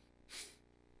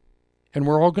 And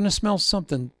we're all going to smell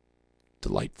something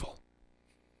delightful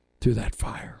through that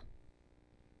fire.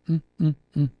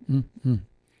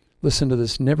 Listen to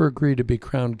this. Never agree to be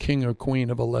crowned king or queen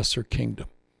of a lesser kingdom.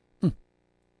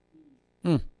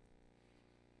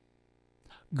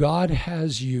 God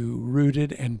has you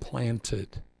rooted and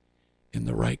planted in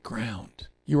the right ground.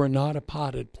 You are not a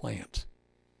potted plant.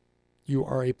 You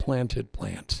are a planted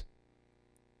plant.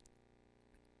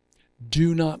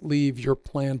 Do not leave your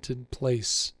planted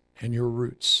place and your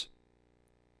roots,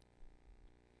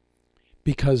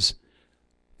 because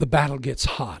the battle gets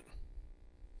hot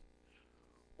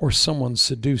or someone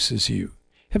seduces you.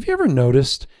 Have you ever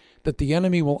noticed that the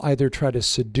enemy will either try to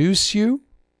seduce you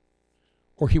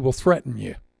or he will threaten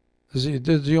you? Those are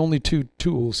the only two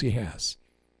tools he has.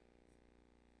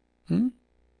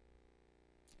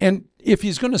 And if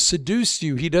he's going to seduce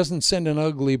you, he doesn't send an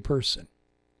ugly person.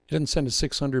 He doesn't send a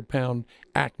 600-pound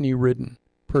acne-ridden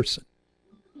person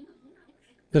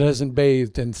that hasn't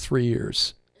bathed in 3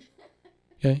 years.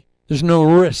 Okay? There's no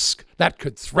risk. That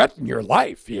could threaten your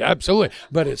life. Yeah, absolutely.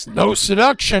 But it's no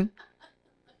seduction.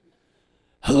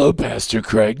 Hello, Pastor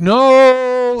Craig.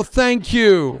 No, thank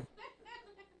you.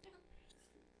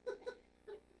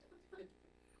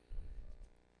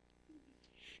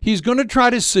 He's going to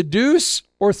try to seduce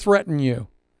or threaten you.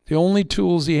 The only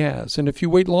tools he has. And if you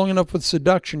wait long enough with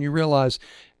seduction, you realize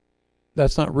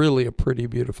that's not really a pretty,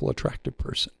 beautiful, attractive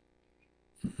person.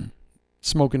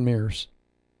 Smoke and mirrors.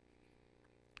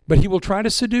 But he will try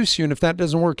to seduce you, and if that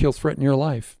doesn't work, he'll threaten your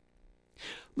life.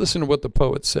 Listen to what the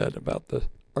poet said about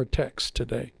our text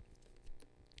today.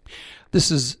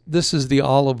 This is the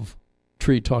olive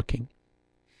tree talking.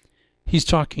 He's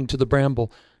talking to the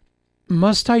bramble.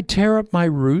 Must I tear up my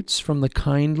roots from the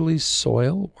kindly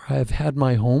soil where I have had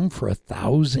my home for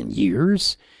 1,000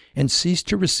 years, and cease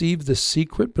to receive the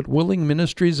secret but willing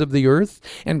ministries of the earth,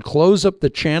 and close up the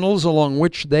channels along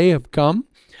which they have come?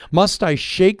 Must I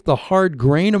shake the hard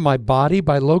grain of my body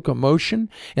by locomotion,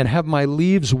 and have my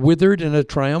leaves withered in a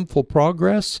triumphal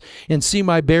progress, and see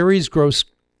my berries grow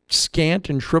scant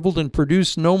and shriveled, and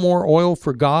produce no more oil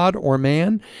for God or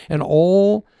man, and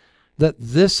all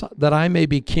that I may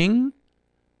be king?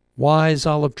 Wise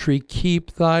olive tree,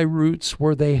 keep thy roots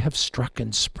where they have struck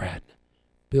and spread.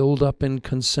 Build up in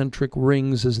concentric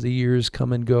rings as the years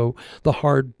come and go, the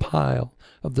hard pile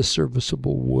of the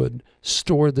serviceable wood.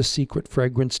 Store the secret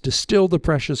fragrance, distill the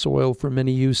precious oil for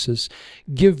many uses.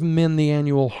 Give men the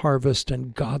annual harvest,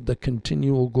 and God the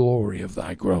continual glory of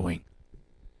thy growing.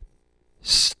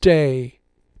 Stay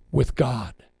with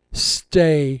God.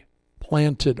 Stay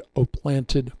planted, O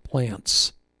planted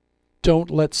plants. Don't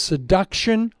let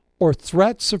seduction or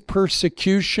threats of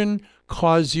persecution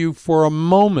cause you for a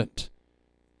moment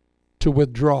to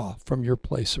withdraw from your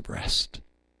place of rest.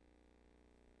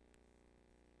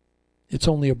 It's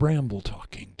only a bramble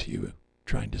talking to you,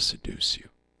 trying to seduce you.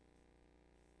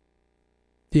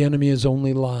 The enemy is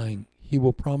only lying. He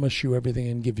will promise you everything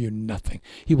and give you nothing.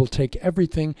 He will take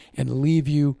everything and leave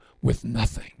you with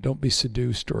nothing. Don't be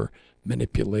seduced or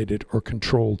manipulated or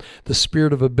controlled. The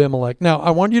spirit of Abimelech. Now, I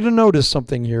want you to notice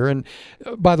something here. And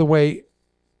by the way,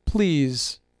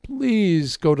 please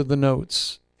go to the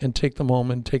notes and take them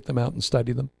home and take them out and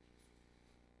study them.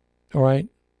 All right?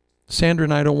 Sandra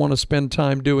and I don't want to spend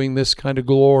time doing this kind of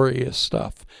glorious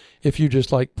stuff if you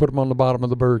just like put them on the bottom of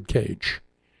the bird cage.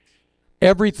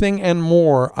 Everything and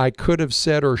more I could have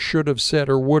said or should have said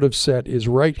or would have said is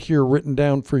right here written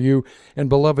down for you. And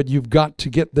beloved, you've got to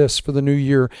get this for the new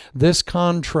year. This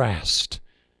contrast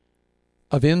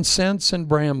of incense and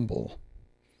bramble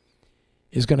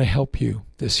is going to help you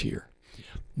this year.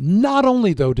 Not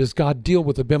only, though, does God deal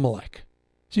with Abimelech.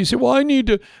 So you say, well, I need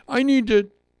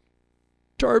to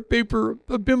tar paper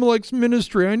Abimelech's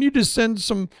ministry. I need to send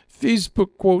some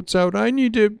Facebook quotes out. I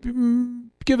need to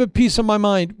give a piece of my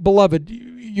mind. Beloved,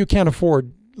 you can't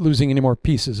afford losing any more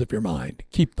pieces of your mind.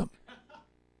 Keep them.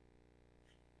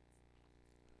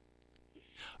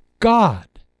 God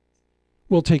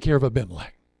will take care of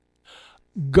Abimelech.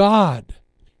 God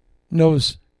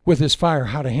knows with his fire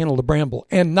how to handle the bramble.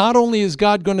 And not only is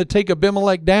God going to take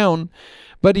Abimelech down,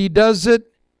 but he does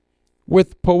it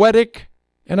with poetic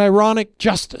and ironic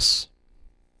justice.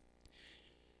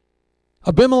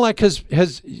 Abimelech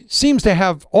seems to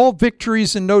have all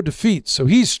victories and no defeats. So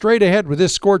he's straight ahead with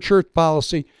this scorched earth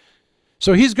policy.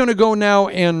 So he's going to go now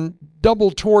and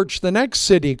double torch the next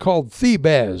city called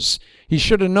Thebes. He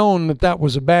should have known that that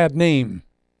was a bad name.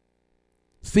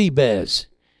 Thebes.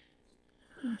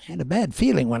 I had a bad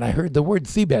feeling when I heard the word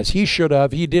Thebes. He should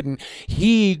have. He didn't.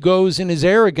 He goes in his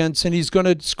arrogance and he's going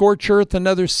to scorch earth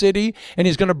another city and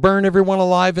he's going to burn everyone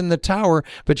alive in the tower.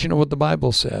 But you know what the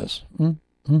Bible says?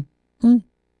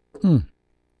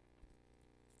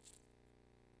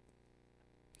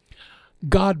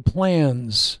 God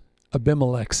plans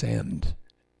Abimelech's end,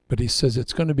 but he says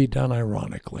it's going to be done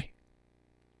ironically.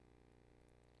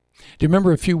 Do you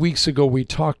remember a few weeks ago we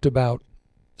talked about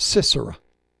Sisera?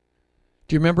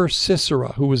 Do you remember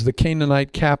Sisera, who was the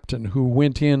Canaanite captain who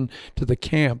went in to the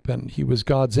camp and he was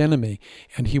God's enemy,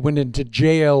 and he went into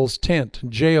Jael's tent,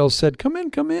 and Jael said, come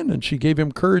in, and she gave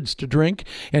him curds to drink,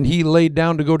 and he laid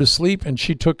down to go to sleep, and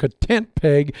she took a tent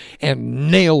peg and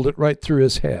nailed it right through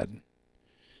his head.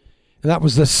 And that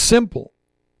was the simple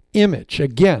image,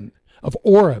 again, of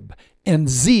Oreb and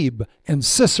Zeb and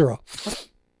Sisera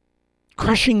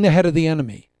crushing the head of the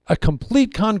enemy. A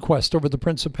complete conquest over the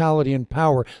principality and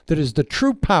power that is the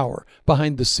true power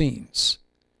behind the scenes.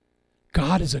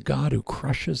 God is a God who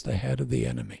crushes the head of the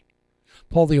enemy.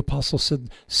 Paul the Apostle said,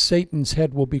 Satan's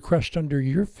head will be crushed under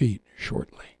your feet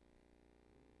shortly.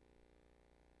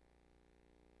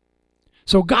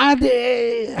 So God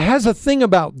has a thing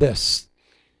about this,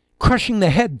 crushing the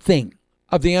head thing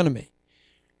of the enemy.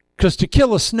 Because to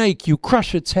kill a snake, you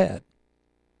crush its head.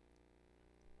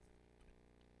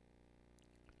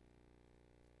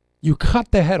 You cut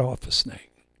the head off a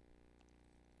snake.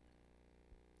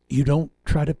 You don't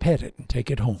try to pet it and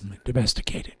take it home and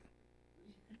domesticate it.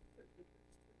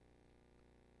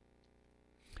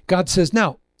 God says,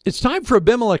 now, it's time for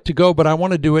Abimelech to go, but I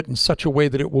want to do it in such a way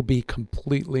that it will be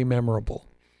completely memorable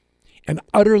and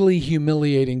utterly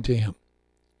humiliating to him.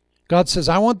 God says,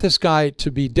 I want this guy to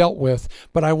be dealt with,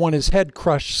 but I want his head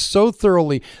crushed so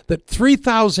thoroughly that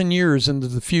 3,000 years into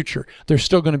the future, they're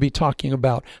still going to be talking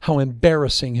about how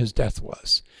embarrassing his death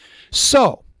was.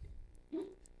 So,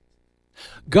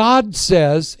 God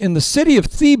says, in the city of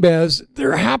Thebes,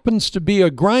 there happens to be a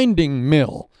grinding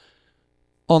mill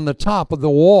on the top of the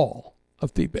wall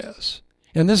of Thebes.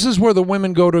 And this is where the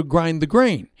women go to grind the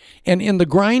grain. And in the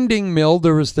grinding mill,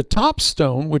 there is the top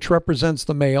stone, which represents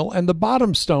the male, and the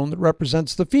bottom stone that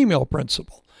represents the female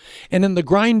principle. And in the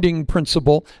grinding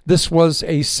principle, this was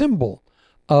a symbol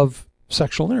of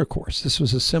sexual intercourse. This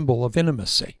was a symbol of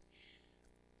intimacy.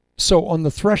 So on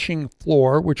the threshing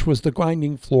floor, which was the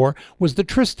grinding floor, was the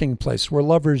trysting place where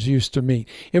lovers used to meet.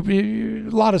 A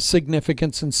lot of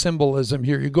significance and symbolism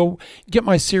here. You go get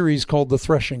my series called The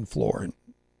Threshing Floor, and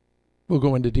we'll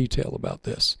go into detail about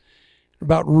this.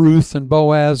 About Ruth and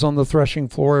Boaz on the threshing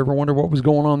floor. Ever wonder what was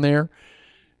going on there?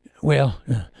 Well,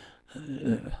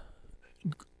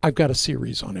 I've got a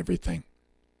series on everything.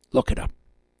 Look it up.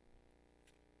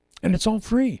 And it's all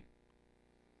free.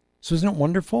 So isn't it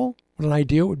wonderful? What an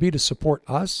idea it would be to support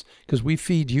us because we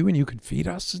feed you and you can feed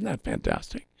us. Isn't that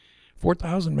fantastic?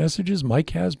 4,000 messages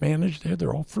Mike has managed there.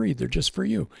 They're all free. They're just for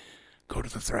you. Go to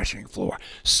the threshing floor.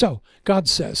 So God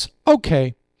says,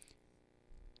 okay,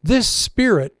 this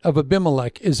spirit of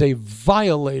Abimelech is a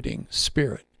violating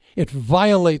spirit. It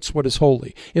violates what is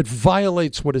holy. It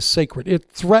violates what is sacred. It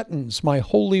threatens my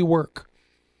holy work.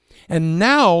 And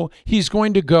now he's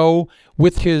going to go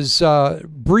with his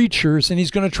breachers and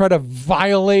he's going to try to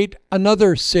violate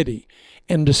another city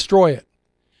and destroy it.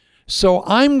 So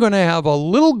I'm going to have a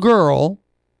little girl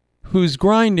who's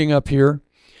grinding up here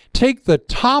take the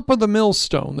top of the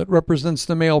millstone that represents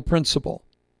the male principle.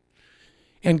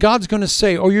 And God's going to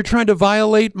say, oh, you're trying to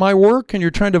violate my work and you're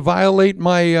trying to violate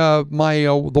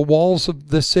the walls of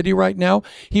the city right now.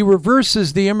 He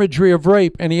reverses the imagery of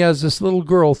rape, and he has this little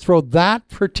girl throw that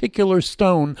particular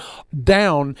stone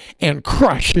down and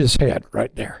crush his head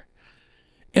right there.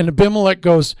 And Abimelech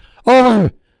goes,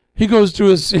 oh, he goes to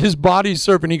his body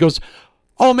servant. He goes,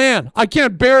 oh man, I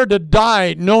can't bear to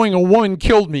die knowing a woman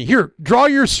killed me. Here, draw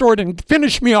your sword and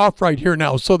finish me off right here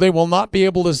now, so they will not be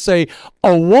able to say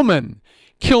a woman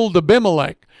killed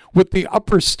Abimelech with the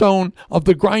upper stone of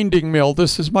the grinding mill.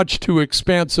 This is much too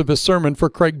expansive a sermon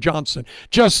for Craig Johnson.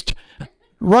 Just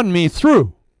run me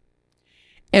through.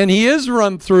 And he is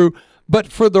run through, but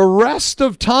for the rest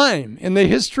of time in the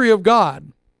history of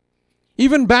God,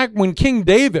 even back when King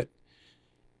David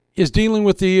is dealing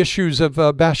with the issues of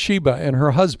Bathsheba and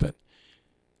her husband,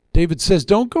 David says,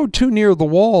 don't go too near the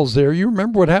walls there. You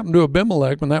remember what happened to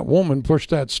Abimelech when that woman pushed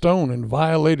that stone and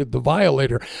violated the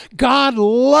violator. God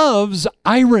loves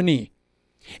irony.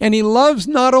 And he loves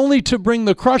not only to bring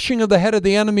the crushing of the head of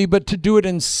the enemy, but to do it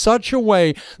in such a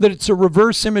way that it's a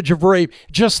reverse image of rape,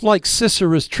 just like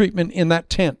Sisera's treatment in that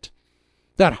tent.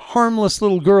 That harmless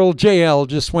little girl, Jael,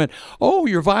 just went, oh,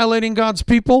 you're violating God's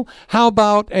people? How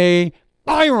about a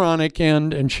ironic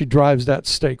end? And she drives that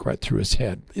stake right through his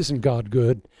head. Isn't God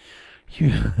good?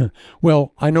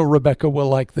 Well, I know Rebecca will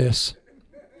like this.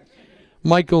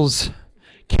 Michael's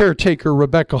caretaker,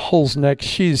 Rebecca Holzneck,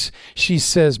 she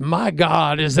says, my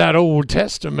God is that Old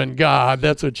Testament God.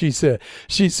 That's what she said.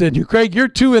 She said, Craig, you're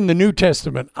too in the New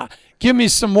Testament. Give me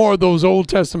some more of those Old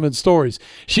Testament stories.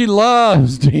 She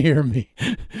loves to hear me.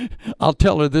 I'll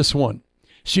tell her this one.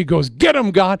 She goes, get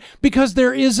him, God, because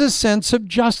there is a sense of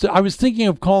justice. I was thinking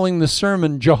of calling the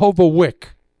sermon Jehovah Wick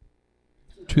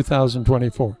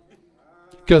 2024.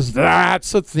 Because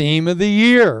that's the theme of the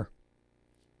year.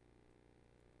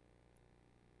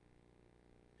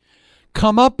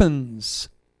 Comeuppance.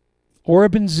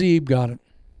 Oreb and Zeeb got it.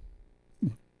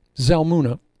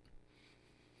 Zalmunna.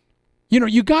 You know,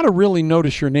 you got to really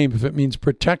notice your name if it means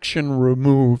protection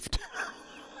removed.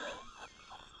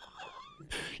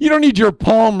 You don't need your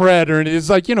palm read or anything. It's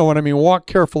like, you know what I mean, walk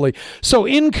carefully. So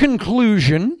in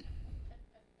conclusion,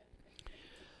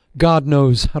 God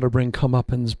knows how to bring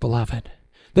comeuppance, beloved,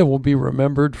 that will be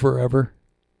remembered forever.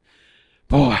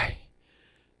 Boy,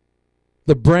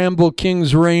 the Bramble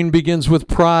King's reign begins with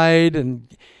pride and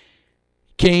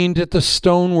gained at the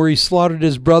stone where he slaughtered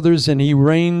his brothers, and he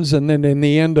reigns, and then in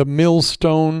the end a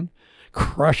millstone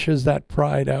crushes that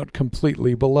pride out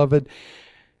completely. Beloved,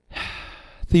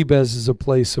 Thebes is a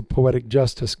place of poetic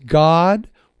justice. God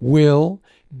will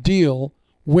deal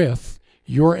with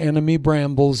your enemy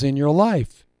brambles in your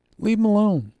life. Leave them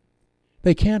alone.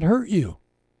 They can't hurt you.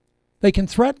 They can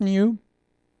threaten you.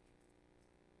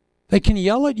 They can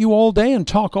yell at you all day and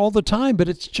talk all the time, but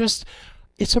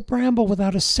it's a bramble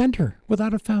without a center,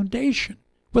 without a foundation,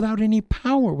 without any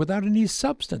power, without any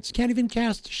substance. Can't even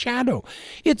cast a shadow.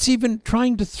 It's even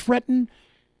trying to threaten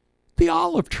the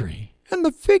olive tree and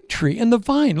the fig tree and the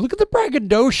vine. Look at the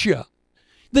braggadocio.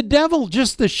 The devil,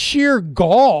 just the sheer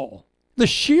gall, the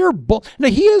sheer bull. Now,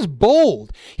 he is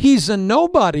bold. He's a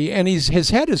nobody, and his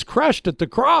head is crushed at the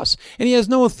cross, and he has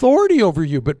no authority over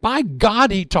you. But by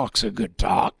God, he talks a good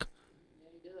talk.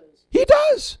 He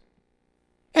does.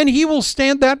 And he will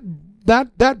stand,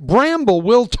 that bramble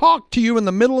will talk to you in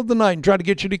the middle of the night and try to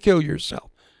get you to kill yourself.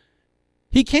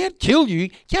 He can't kill you.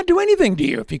 He can't do anything to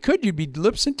you. If he could, you'd be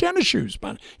lips in tennis shoes.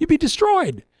 You'd be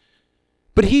destroyed.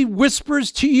 But he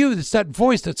whispers to you. It's that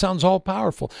voice that sounds all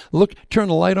powerful. Look, turn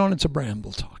the light on. It's a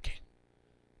bramble talking.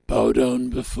 Bow down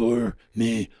before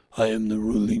me. I am the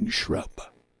ruling shrub.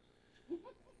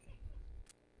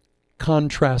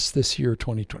 Contrast this year,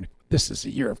 2020. This is a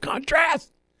year of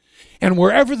contrast. And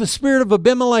wherever the spirit of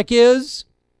Abimelech is,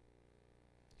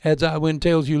 heads I win,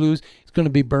 tails you lose, it's going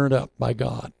to be burned up by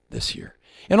God this year.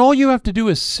 And all you have to do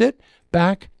is sit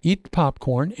back, eat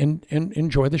popcorn, and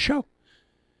enjoy the show.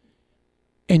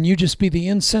 And you just be the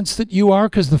incense that you are,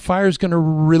 because the fire is going to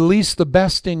release the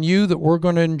best in you that we're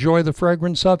going to enjoy the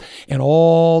fragrance of, and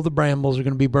all the brambles are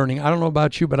going to be burning. I don't know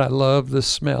about you, but I love the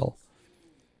smell.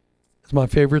 It's my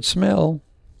favorite smell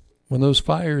when those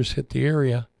fires hit the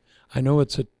area. I know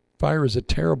fire is a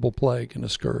terrible plague and a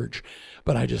scourge,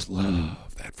 but I just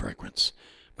love that fragrance.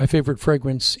 My favorite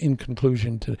fragrance, in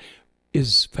conclusion,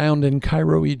 is found in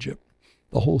Cairo, Egypt.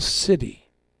 The whole city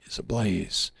is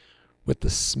ablaze with the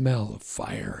smell of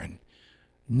fire and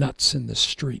nuts in the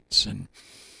streets. And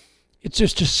it's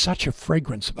just such a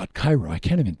fragrance about Cairo. I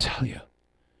can't even tell you.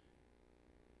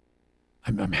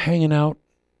 I'm hanging out.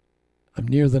 I'm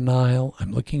near the Nile.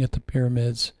 I'm looking at the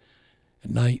pyramids at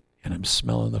night, and I'm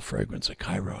smelling the fragrance of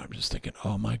Cairo. I'm just thinking,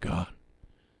 oh my God,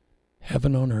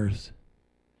 heaven on earth.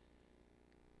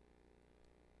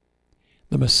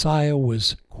 The Messiah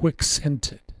was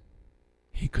quick-scented.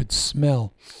 He could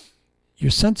smell.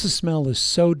 Your sense of smell is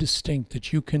so distinct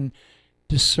that you can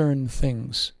discern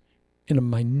things in a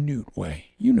minute way.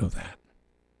 You know that.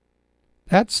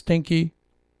 That's stinky.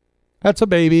 That's a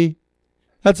baby.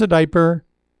 That's a diaper.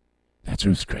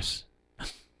 That's Chris.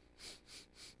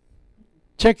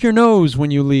 Check your nose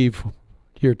when you leave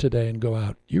here today and go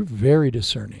out. You're very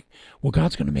discerning. Well,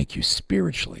 God's going to make you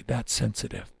spiritually that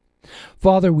sensitive.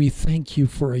 Father, we thank you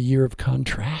for a year of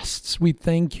contrasts. We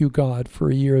thank you, God, for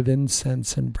a year of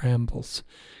incense and brambles.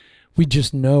 We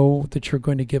just know that you're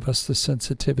going to give us the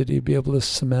sensitivity to be able to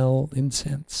smell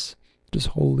incense, just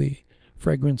holy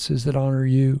fragrances that honor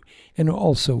you, and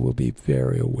also will be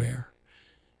very aware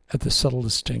at the subtle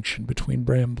distinction between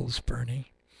brambles burning.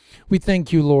 We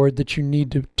thank you, Lord, that you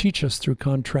need to teach us through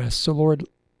contrast. So, Lord,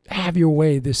 have your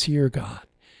way this year, God.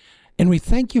 And we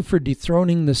thank you for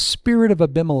dethroning the spirit of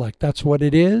Abimelech. That's what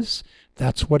it is.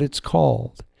 That's what it's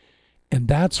called. And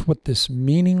that's what this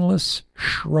meaningless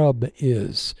shrub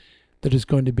is that is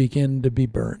going to begin to be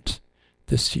burnt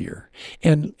this year.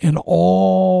 And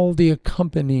all the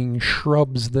accompanying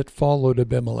shrubs that followed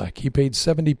Abimelech. He paid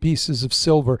 70 pieces of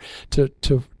silver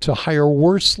to hire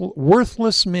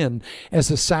worthless men as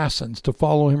assassins to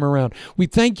follow him around. We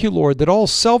thank you, Lord, that all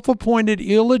self-appointed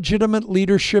illegitimate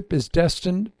leadership is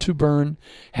destined to burn.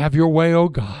 Have your way, O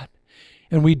God.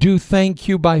 And we do thank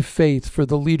you by faith for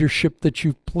the leadership that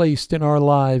you've placed in our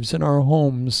lives, in our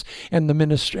homes, and the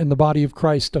ministry and the body of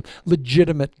Christ, of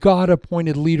legitimate,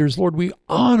 God-appointed leaders. Lord, we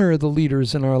honor the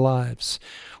leaders in our lives.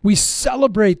 We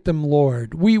celebrate them,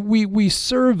 Lord. We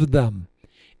serve them.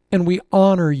 And we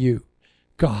honor you,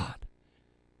 God,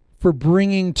 for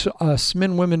bringing to us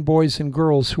men, women, boys, and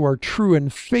girls who are true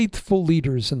and faithful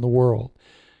leaders in the world,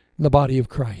 in the body of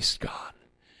Christ, God.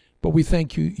 But we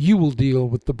thank you, you will deal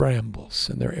with the brambles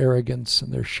and their arrogance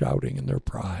and their shouting and their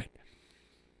pride.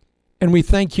 And we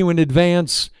thank you in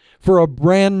advance for a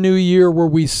brand new year where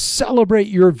we celebrate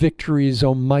your victories,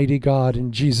 Almighty God,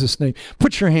 in Jesus' name.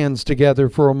 Put your hands together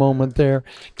for a moment there.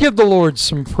 Give the Lord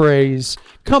some praise.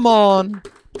 Come on.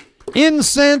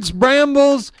 Incense,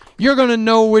 brambles, you're going to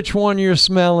know which one you're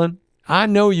smelling. I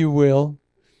know you will.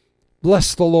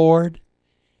 Bless the Lord.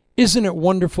 Isn't it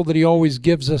wonderful that he always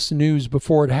gives us news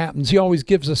before it happens? He always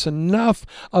gives us enough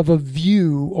of a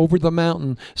view over the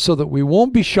mountain so that we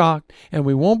won't be shocked and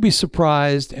we won't be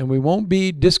surprised and we won't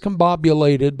be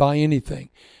discombobulated by anything.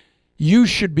 You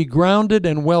should be grounded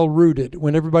and well-rooted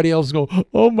when everybody else goes,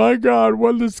 oh my God,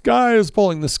 well, the sky is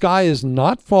falling. The sky is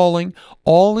not falling.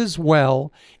 All is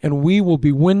well. And we will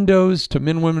be windows to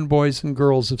men, women, boys, and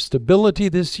girls of stability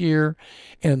this year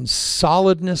and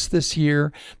solidness this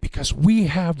year because we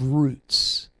have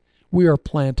roots. We are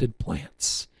planted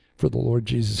plants for the Lord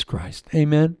Jesus Christ.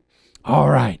 Amen.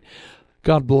 All right.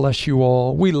 God bless you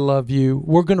all. We love you.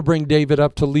 We're going to bring David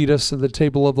up to lead us to the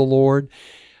table of the Lord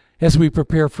as we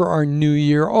prepare for our new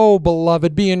year. Oh,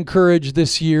 beloved, be encouraged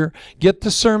this year. Get the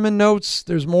sermon notes.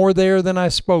 There's more there than I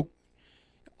spoke.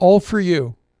 All for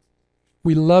you.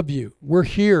 We love you. We're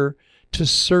here to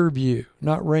serve you,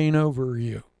 not reign over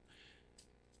you.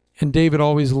 And David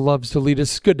always loves to lead us.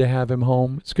 It's good to have him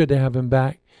home. It's good to have him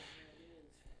back.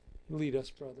 Lead us,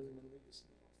 brother.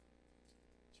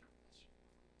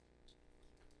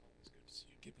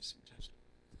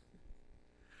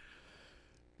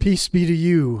 Peace be to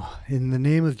you in the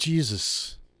name of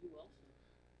Jesus.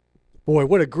 Boy,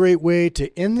 what a great way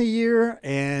to end the year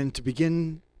and to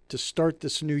begin to start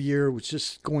this new year with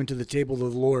just going to the table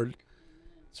of the Lord.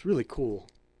 It's really cool.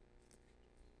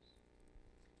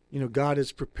 You know, God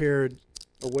has prepared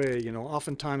a way. You know,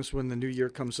 oftentimes when the new year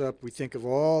comes up, we think of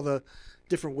all the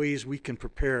different ways we can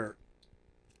prepare.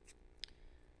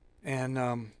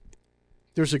 And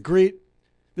there's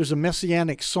a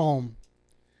messianic psalm.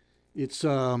 It's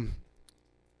Psalm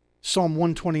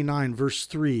 129, verse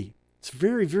 3. It's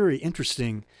very, very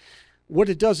interesting. What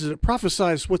it does is it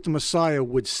prophesies what the Messiah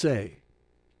would say.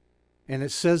 And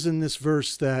it says in this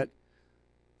verse that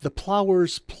the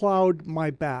plowers plowed my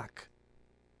back.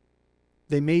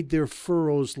 They made their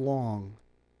furrows long.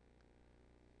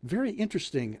 Very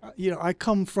interesting. You know, I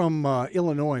come from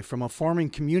Illinois, from a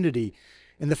farming community.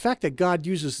 And the fact that God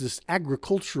uses this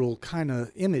agricultural kind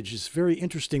of image is very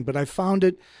interesting. But I found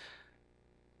it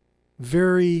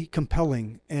very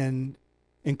compelling and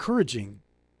encouraging.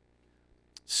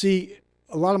 See,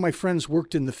 a lot of my friends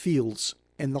worked in the fields,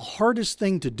 and the hardest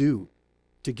thing to do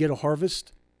to get a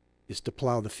harvest is to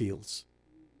plow the fields.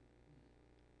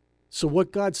 So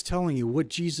what God's telling you, what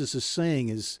Jesus is saying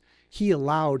is he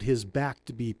allowed his back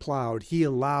to be plowed. He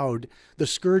allowed the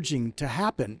scourging to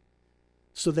happen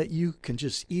so that you can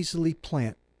just easily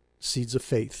plant seeds of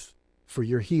faith for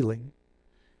your healing.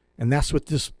 And that's what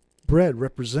this bread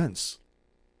represents.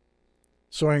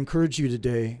 So I encourage you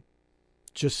today,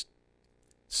 just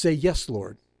say yes,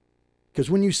 Lord. Because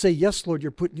when you say yes, Lord,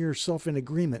 you're putting yourself in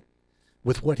agreement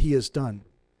with what he has done.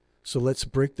 So let's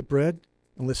break the bread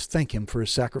and let's thank him for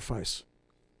his sacrifice.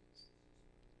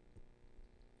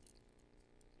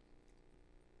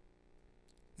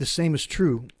 The same is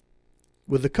true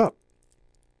with the cup.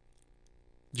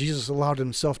 Jesus allowed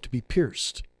himself to be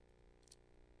pierced,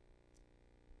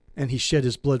 and he shed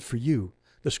his blood for you.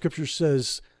 The scripture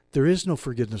says there is no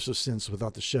forgiveness of sins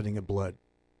without the shedding of blood.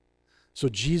 So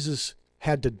Jesus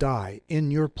had to die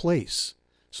in your place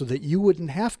so that you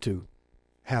wouldn't have to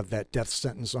have that death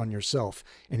sentence on yourself.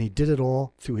 And he did it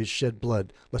all through his shed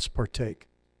blood. Let's partake.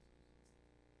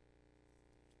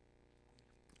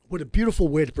 What a beautiful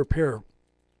way to prepare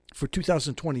for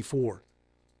 2024.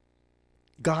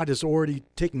 God has already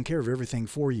taken care of everything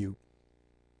for you.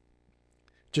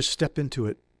 Just step into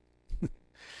it.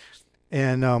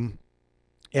 And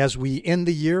as we end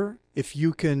the year, if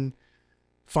you can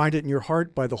find it in your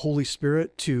heart by the Holy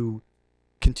Spirit to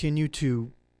continue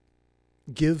to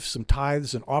give some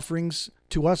tithes and offerings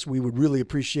to us, we would really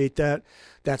appreciate that.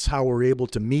 That's how we're able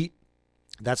to meet.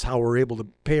 That's how we're able to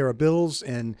pay our bills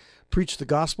and preach the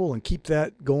gospel and keep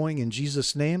that going in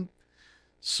Jesus' name.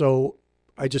 So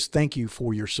I just thank you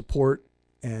for your support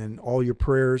and all your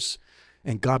prayers,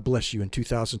 and God bless you in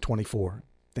 2024.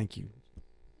 Thank you.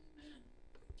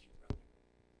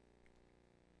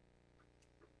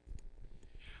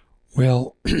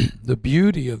 Well, the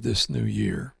beauty of this new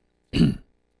year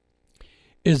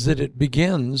is that it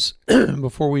begins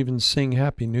before we even sing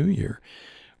Happy New Year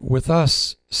with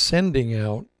us sending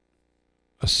out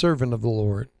a servant of the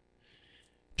Lord.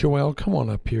 Joelle, come on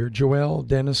up here. Joelle,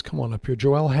 Dennis, come on up here.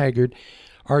 Joelle Haggard,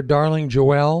 our darling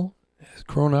Joelle, has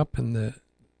grown up in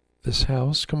this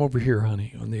house. Come over here,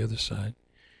 honey, on the other side.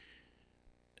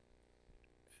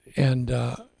 And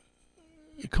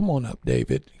come on up,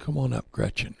 David. Come on up,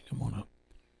 Gretchen. Come on up.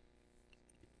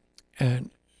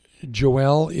 And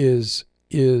Joelle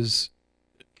is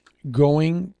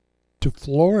going to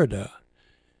Florida,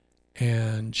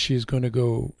 and she's going to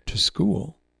go to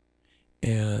school,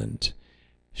 and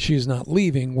she's not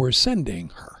leaving. We're sending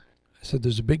her. I said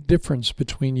there's a big difference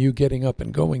between you getting up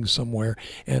and going somewhere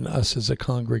and us as a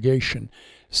congregation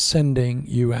sending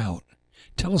you out.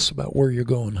 Tell us about where you're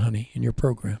going, honey, in your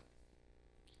program.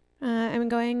 I'm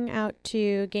going out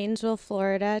to Gainesville,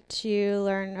 Florida to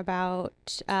learn about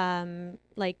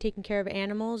taking care of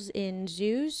animals in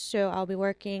zoos. So I'll be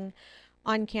working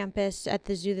on campus at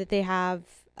the zoo that they have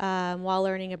while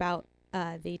learning about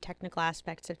the technical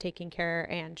aspects of taking care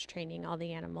and training all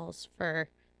the animals for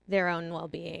their own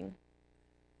well-being.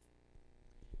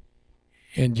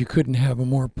 And you couldn't have a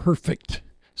more perfect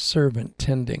servant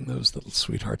tending those little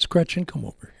sweethearts. Gretchen, come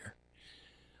over here.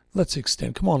 Let's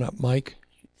extend. Come on up, Mike.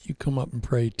 You come up and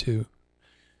pray too.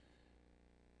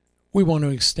 We want to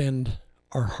extend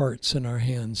our hearts and our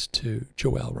hands to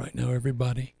Joelle right now,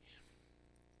 everybody.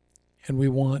 And we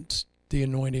want the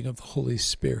anointing of the Holy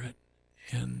Spirit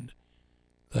and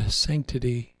the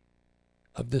sanctity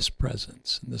of this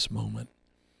presence in this moment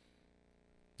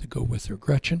to go with her.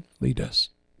 Gretchen, lead us.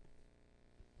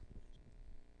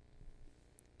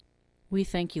 We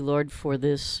thank you, Lord, for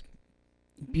this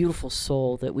beautiful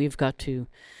soul that we've got to,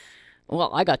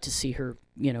 well, I got to see her,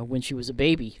 when she was a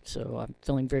baby, so I'm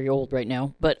feeling very old right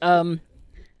now. But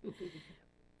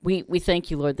we thank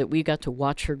you, Lord, that we got to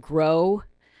watch her grow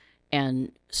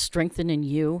and strengthen in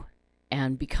you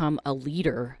and become a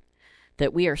leader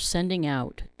that we are sending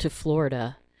out to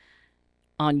Florida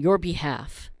on your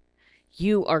behalf.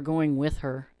 You are going with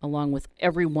her along with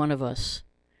every one of us.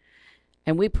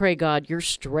 And we pray, God, your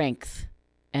strength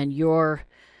and your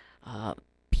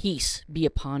peace be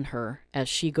upon her as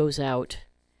she goes out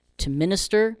to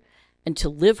minister and to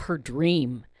live her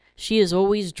dream. She has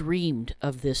always dreamed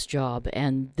of this job,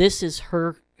 and this is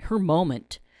her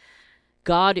moment.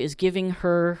 God is giving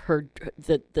her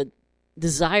the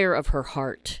desire of her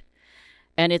heart,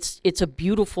 and it's a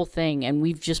beautiful thing. And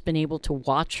we've just been able to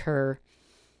watch her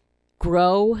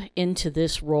grow into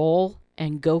this role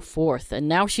and go forth. And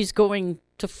now she's going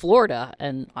to Florida,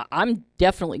 and I'm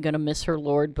definitely going to miss her,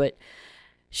 Lord, but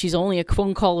she's only a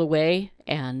phone call away,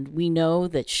 and we know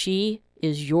that she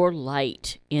is your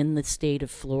light in the state of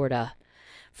Florida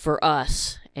for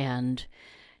us. And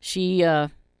she's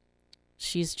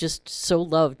just so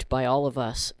loved by all of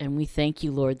us. And we thank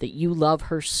you, Lord, that you love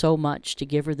her so much to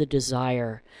give her the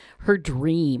desire, her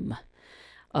dream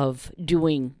of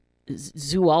doing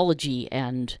zoology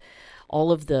and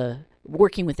all of the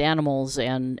working with animals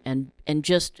and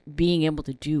just being able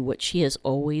to do what she has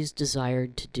always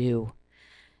desired to do.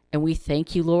 And we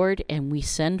thank you, Lord, and we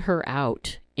send her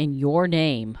out in your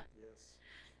name.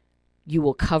 You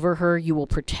will cover her. You will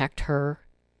protect her.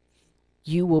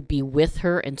 You will be with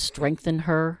her and strengthen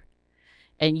her.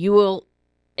 And you will,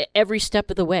 every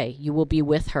step of the way, you will be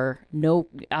with her.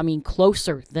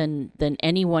 Closer than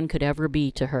anyone could ever be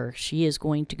to her. She is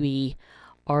going to be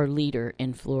our leader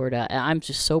in Florida. And I'm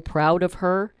just so proud of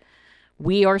her.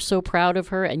 We are so proud of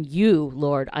her. And you,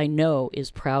 Lord, I know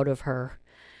is proud of her.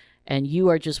 And you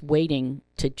are just waiting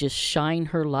to just shine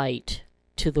her light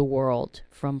to the world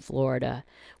from Florida.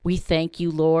 We thank you,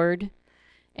 Lord,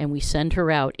 and we send her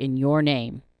out in your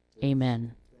name.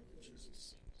 Amen.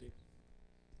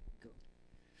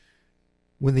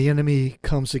 When the enemy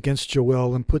comes against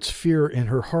Joelle and puts fear in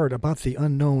her heart about the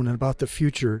unknown and about the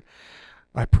future,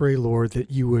 I pray, Lord,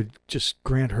 that you would just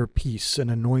grant her peace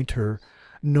and anoint her,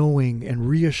 knowing and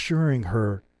reassuring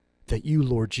her that you,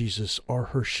 Lord Jesus, are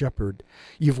her shepherd.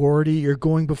 You're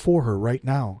going before her right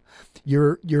now.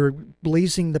 You're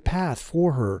blazing the path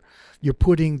for her. You're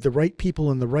putting the right people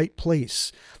in the right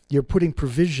place. You're putting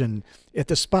provision at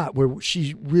the spot where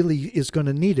she really is going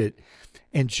to need it.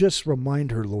 And just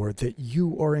remind her, Lord, that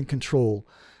you are in control.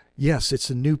 Yes, it's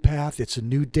a new path. It's a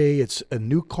new day. It's a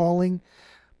new calling,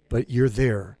 but you're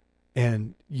there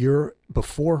and you're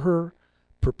before her,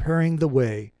 preparing the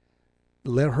way.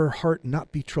 Let her heart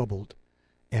not be troubled.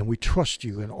 And we trust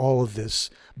you in all of this.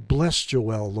 Bless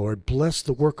Joelle, Lord. Bless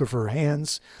the work of her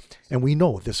hands. And we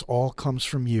know this all comes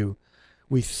from you.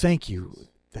 We thank you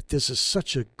that this is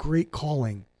such a great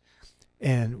calling.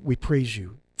 And we praise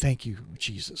you. Thank you,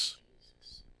 Jesus.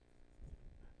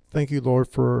 Thank you, Lord,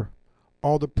 for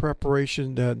all the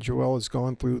preparation that Joelle has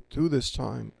gone through this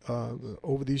time,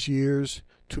 over these years,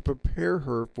 to prepare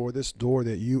her for this door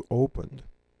that you opened.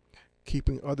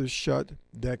 Keeping others shut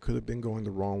that could have been going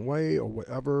the wrong way or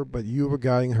whatever, but you were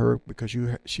guiding her because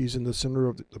she's in the center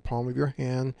of the palm of your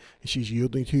hand, and she's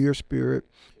yielding to your spirit.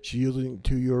 She's yielding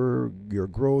to your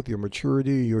growth, your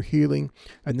maturity, your healing,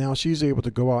 and now she's able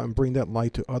to go out and bring that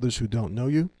light to others who don't know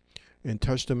you and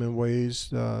touch them in ways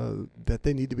that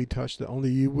they need to be touched that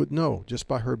only you would know just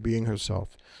by her being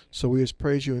herself. So we just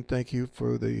praise you and thank you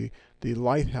for the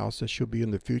lighthouse that she'll be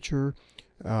in the future.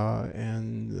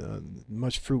 And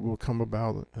much fruit will come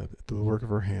about through the work of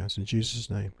her hands. In Jesus'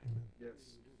 name. Amen.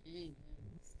 Yes.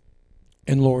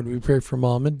 And Lord, we pray for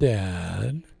Mom and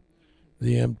Dad,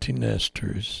 the empty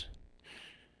nesters.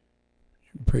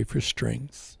 We pray for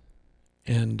strength.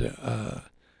 And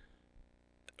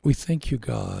we thank you,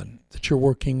 God, that you're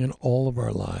working in all of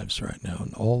our lives right now,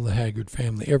 and all the Haggard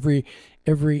family. Every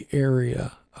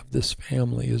area of this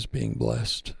family is being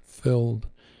blessed, filled.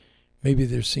 Maybe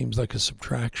there seems like a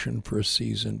subtraction for a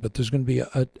season, but there's going to be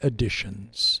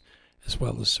additions as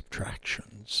well as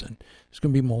subtractions, and there's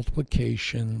going to be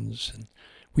multiplications. And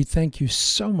we thank you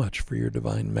so much for your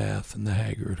divine math in the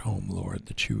Haggard home, Lord,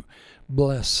 that you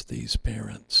bless these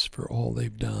parents for all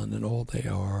they've done and all they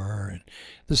are, and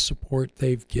the support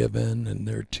they've given, and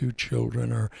their two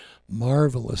children are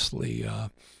marvelously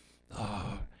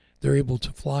they're able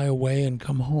to fly away and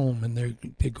come home, and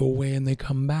they go away and they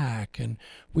come back. And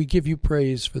we give you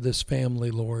praise for this family,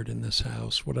 Lord, in this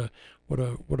house. What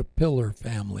a pillar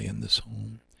family in this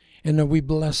home. And we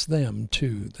bless them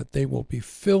too, that they will be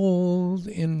filled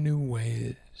in new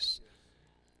ways.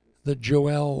 That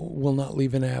Joelle will not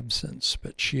leave in absence,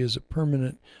 but she is a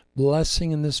permanent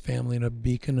blessing in this family and a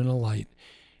beacon and a light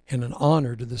and an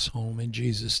honor to this home in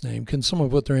Jesus' name. Can someone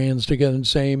put their hands together and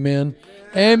say amen?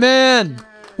 Amen. Amen.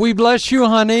 We bless you,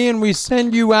 honey, and we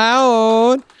send you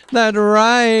out. That's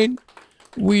right.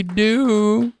 We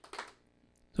do.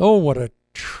 Oh, what a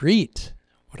treat.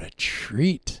 What a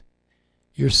treat.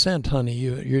 You're sent, honey.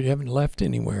 You haven't left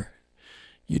anywhere.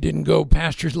 You didn't go.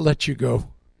 Pastor let you go.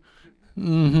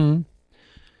 Mm-hmm.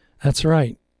 That's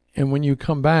right. And when you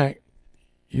come back,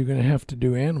 you're going to have to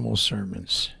do animal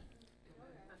sermons.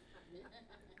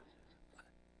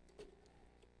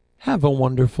 Have a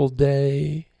wonderful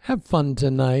day. Have fun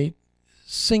tonight.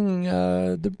 Sing,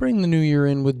 bring the new year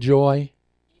in with joy,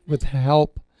 with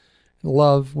help, and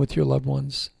love with your loved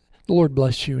ones. The Lord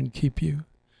bless you and keep you.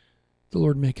 The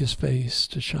Lord make his face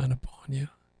to shine upon you.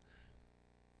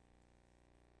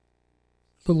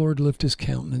 The Lord lift his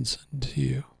countenance unto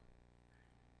you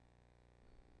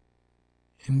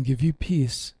and give you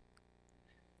peace.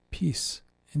 Peace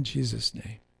in Jesus'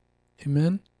 name.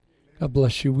 Amen. God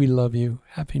bless you. We love you.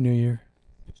 Happy New Year.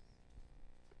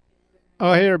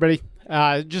 Oh, hey, everybody.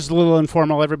 Just a little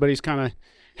informal. Everybody's kind of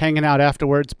hanging out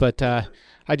afterwards, but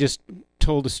I just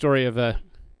told a story of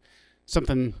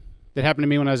something that happened to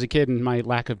me when I was a kid and my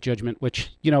lack of judgment,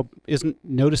 which, isn't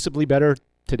noticeably better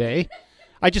today.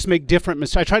 I just make different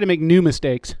mistakes. I try to make new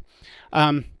mistakes.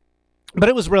 But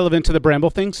it was relevant to the Bramble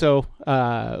thing, so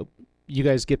you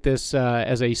guys get this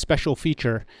as a special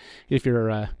feature if you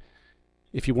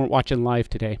weren't watching live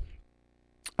today.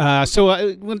 This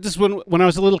is when I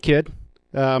was a little kid.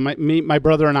 My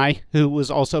brother and I, who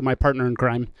was also my partner in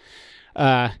crime,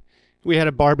 we had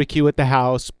a barbecue at the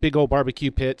house, big old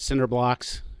barbecue pit, cinder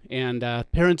blocks, and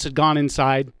parents had gone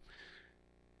inside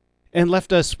and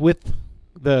left us with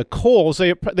the coals.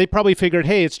 They probably figured,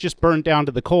 hey, it's just burned down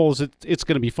to the coals. It's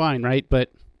going to be fine, right?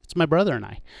 But it's my brother and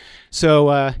I.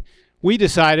 So we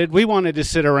decided we wanted to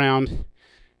sit around,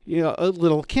 a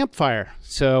little campfire.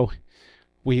 So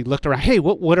we looked around. Hey,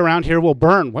 what around here will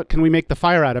burn? What can we make the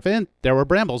fire out of? And there were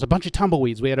brambles, a bunch of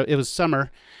tumbleweeds. It was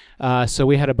summer, so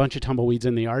we had a bunch of tumbleweeds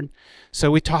in the yard.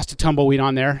 So we tossed a tumbleweed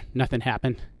on there. Nothing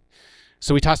happened.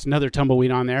 So we tossed another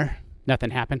tumbleweed on there.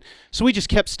 Nothing happened. So we just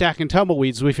kept stacking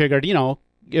tumbleweeds. We figured,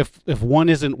 if one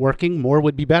isn't working, more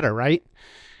would be better, right?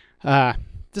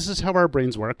 This is how our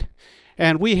brains worked.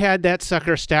 And we had that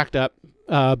sucker stacked up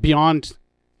beyond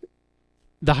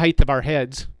the height of our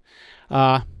heads.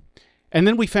 And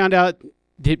then we found out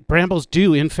that brambles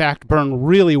do, in fact, burn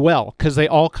really well because they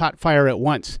all caught fire at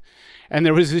once. And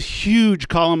there was this huge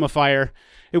column of fire.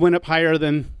 It went up higher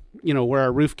than, where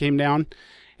our roof came down.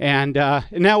 And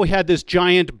now we had this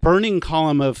giant burning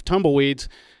column of tumbleweeds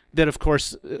that, of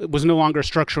course, was no longer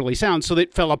structurally sound, so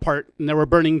it fell apart, and there were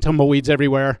burning tumbleweeds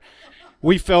everywhere.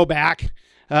 We fell back,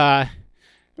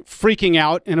 freaking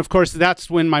out, and, of course, that's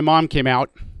when my mom came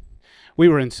out. We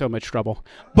were in so much trouble.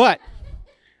 But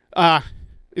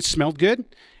it smelled good,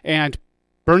 and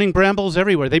burning brambles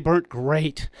everywhere. They burnt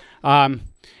great, and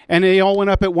they all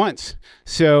went up at once.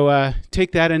 So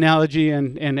take that analogy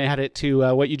and add it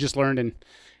to what you just learned,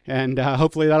 and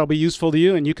hopefully that'll be useful to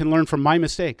you, and you can learn from my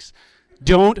mistakes.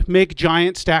 Don't make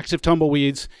giant stacks of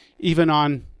tumbleweeds, even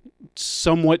on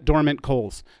somewhat dormant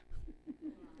coals.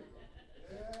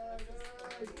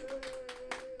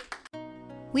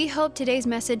 We hope today's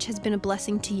message has been a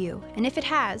blessing to you, and if it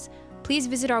has, please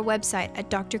visit our website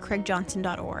at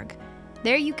drcraigjohnson.org.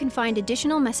 There you can find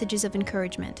additional messages of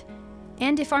encouragement.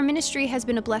 And if our ministry has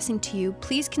been a blessing to you,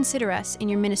 please consider us in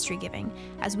your ministry giving,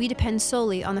 as we depend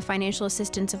solely on the financial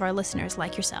assistance of our listeners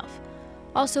like yourself.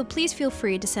 Also, please feel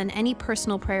free to send any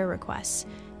personal prayer requests.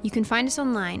 You can find us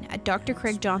online at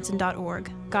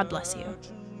drcraigjohnson.org. God bless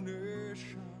you.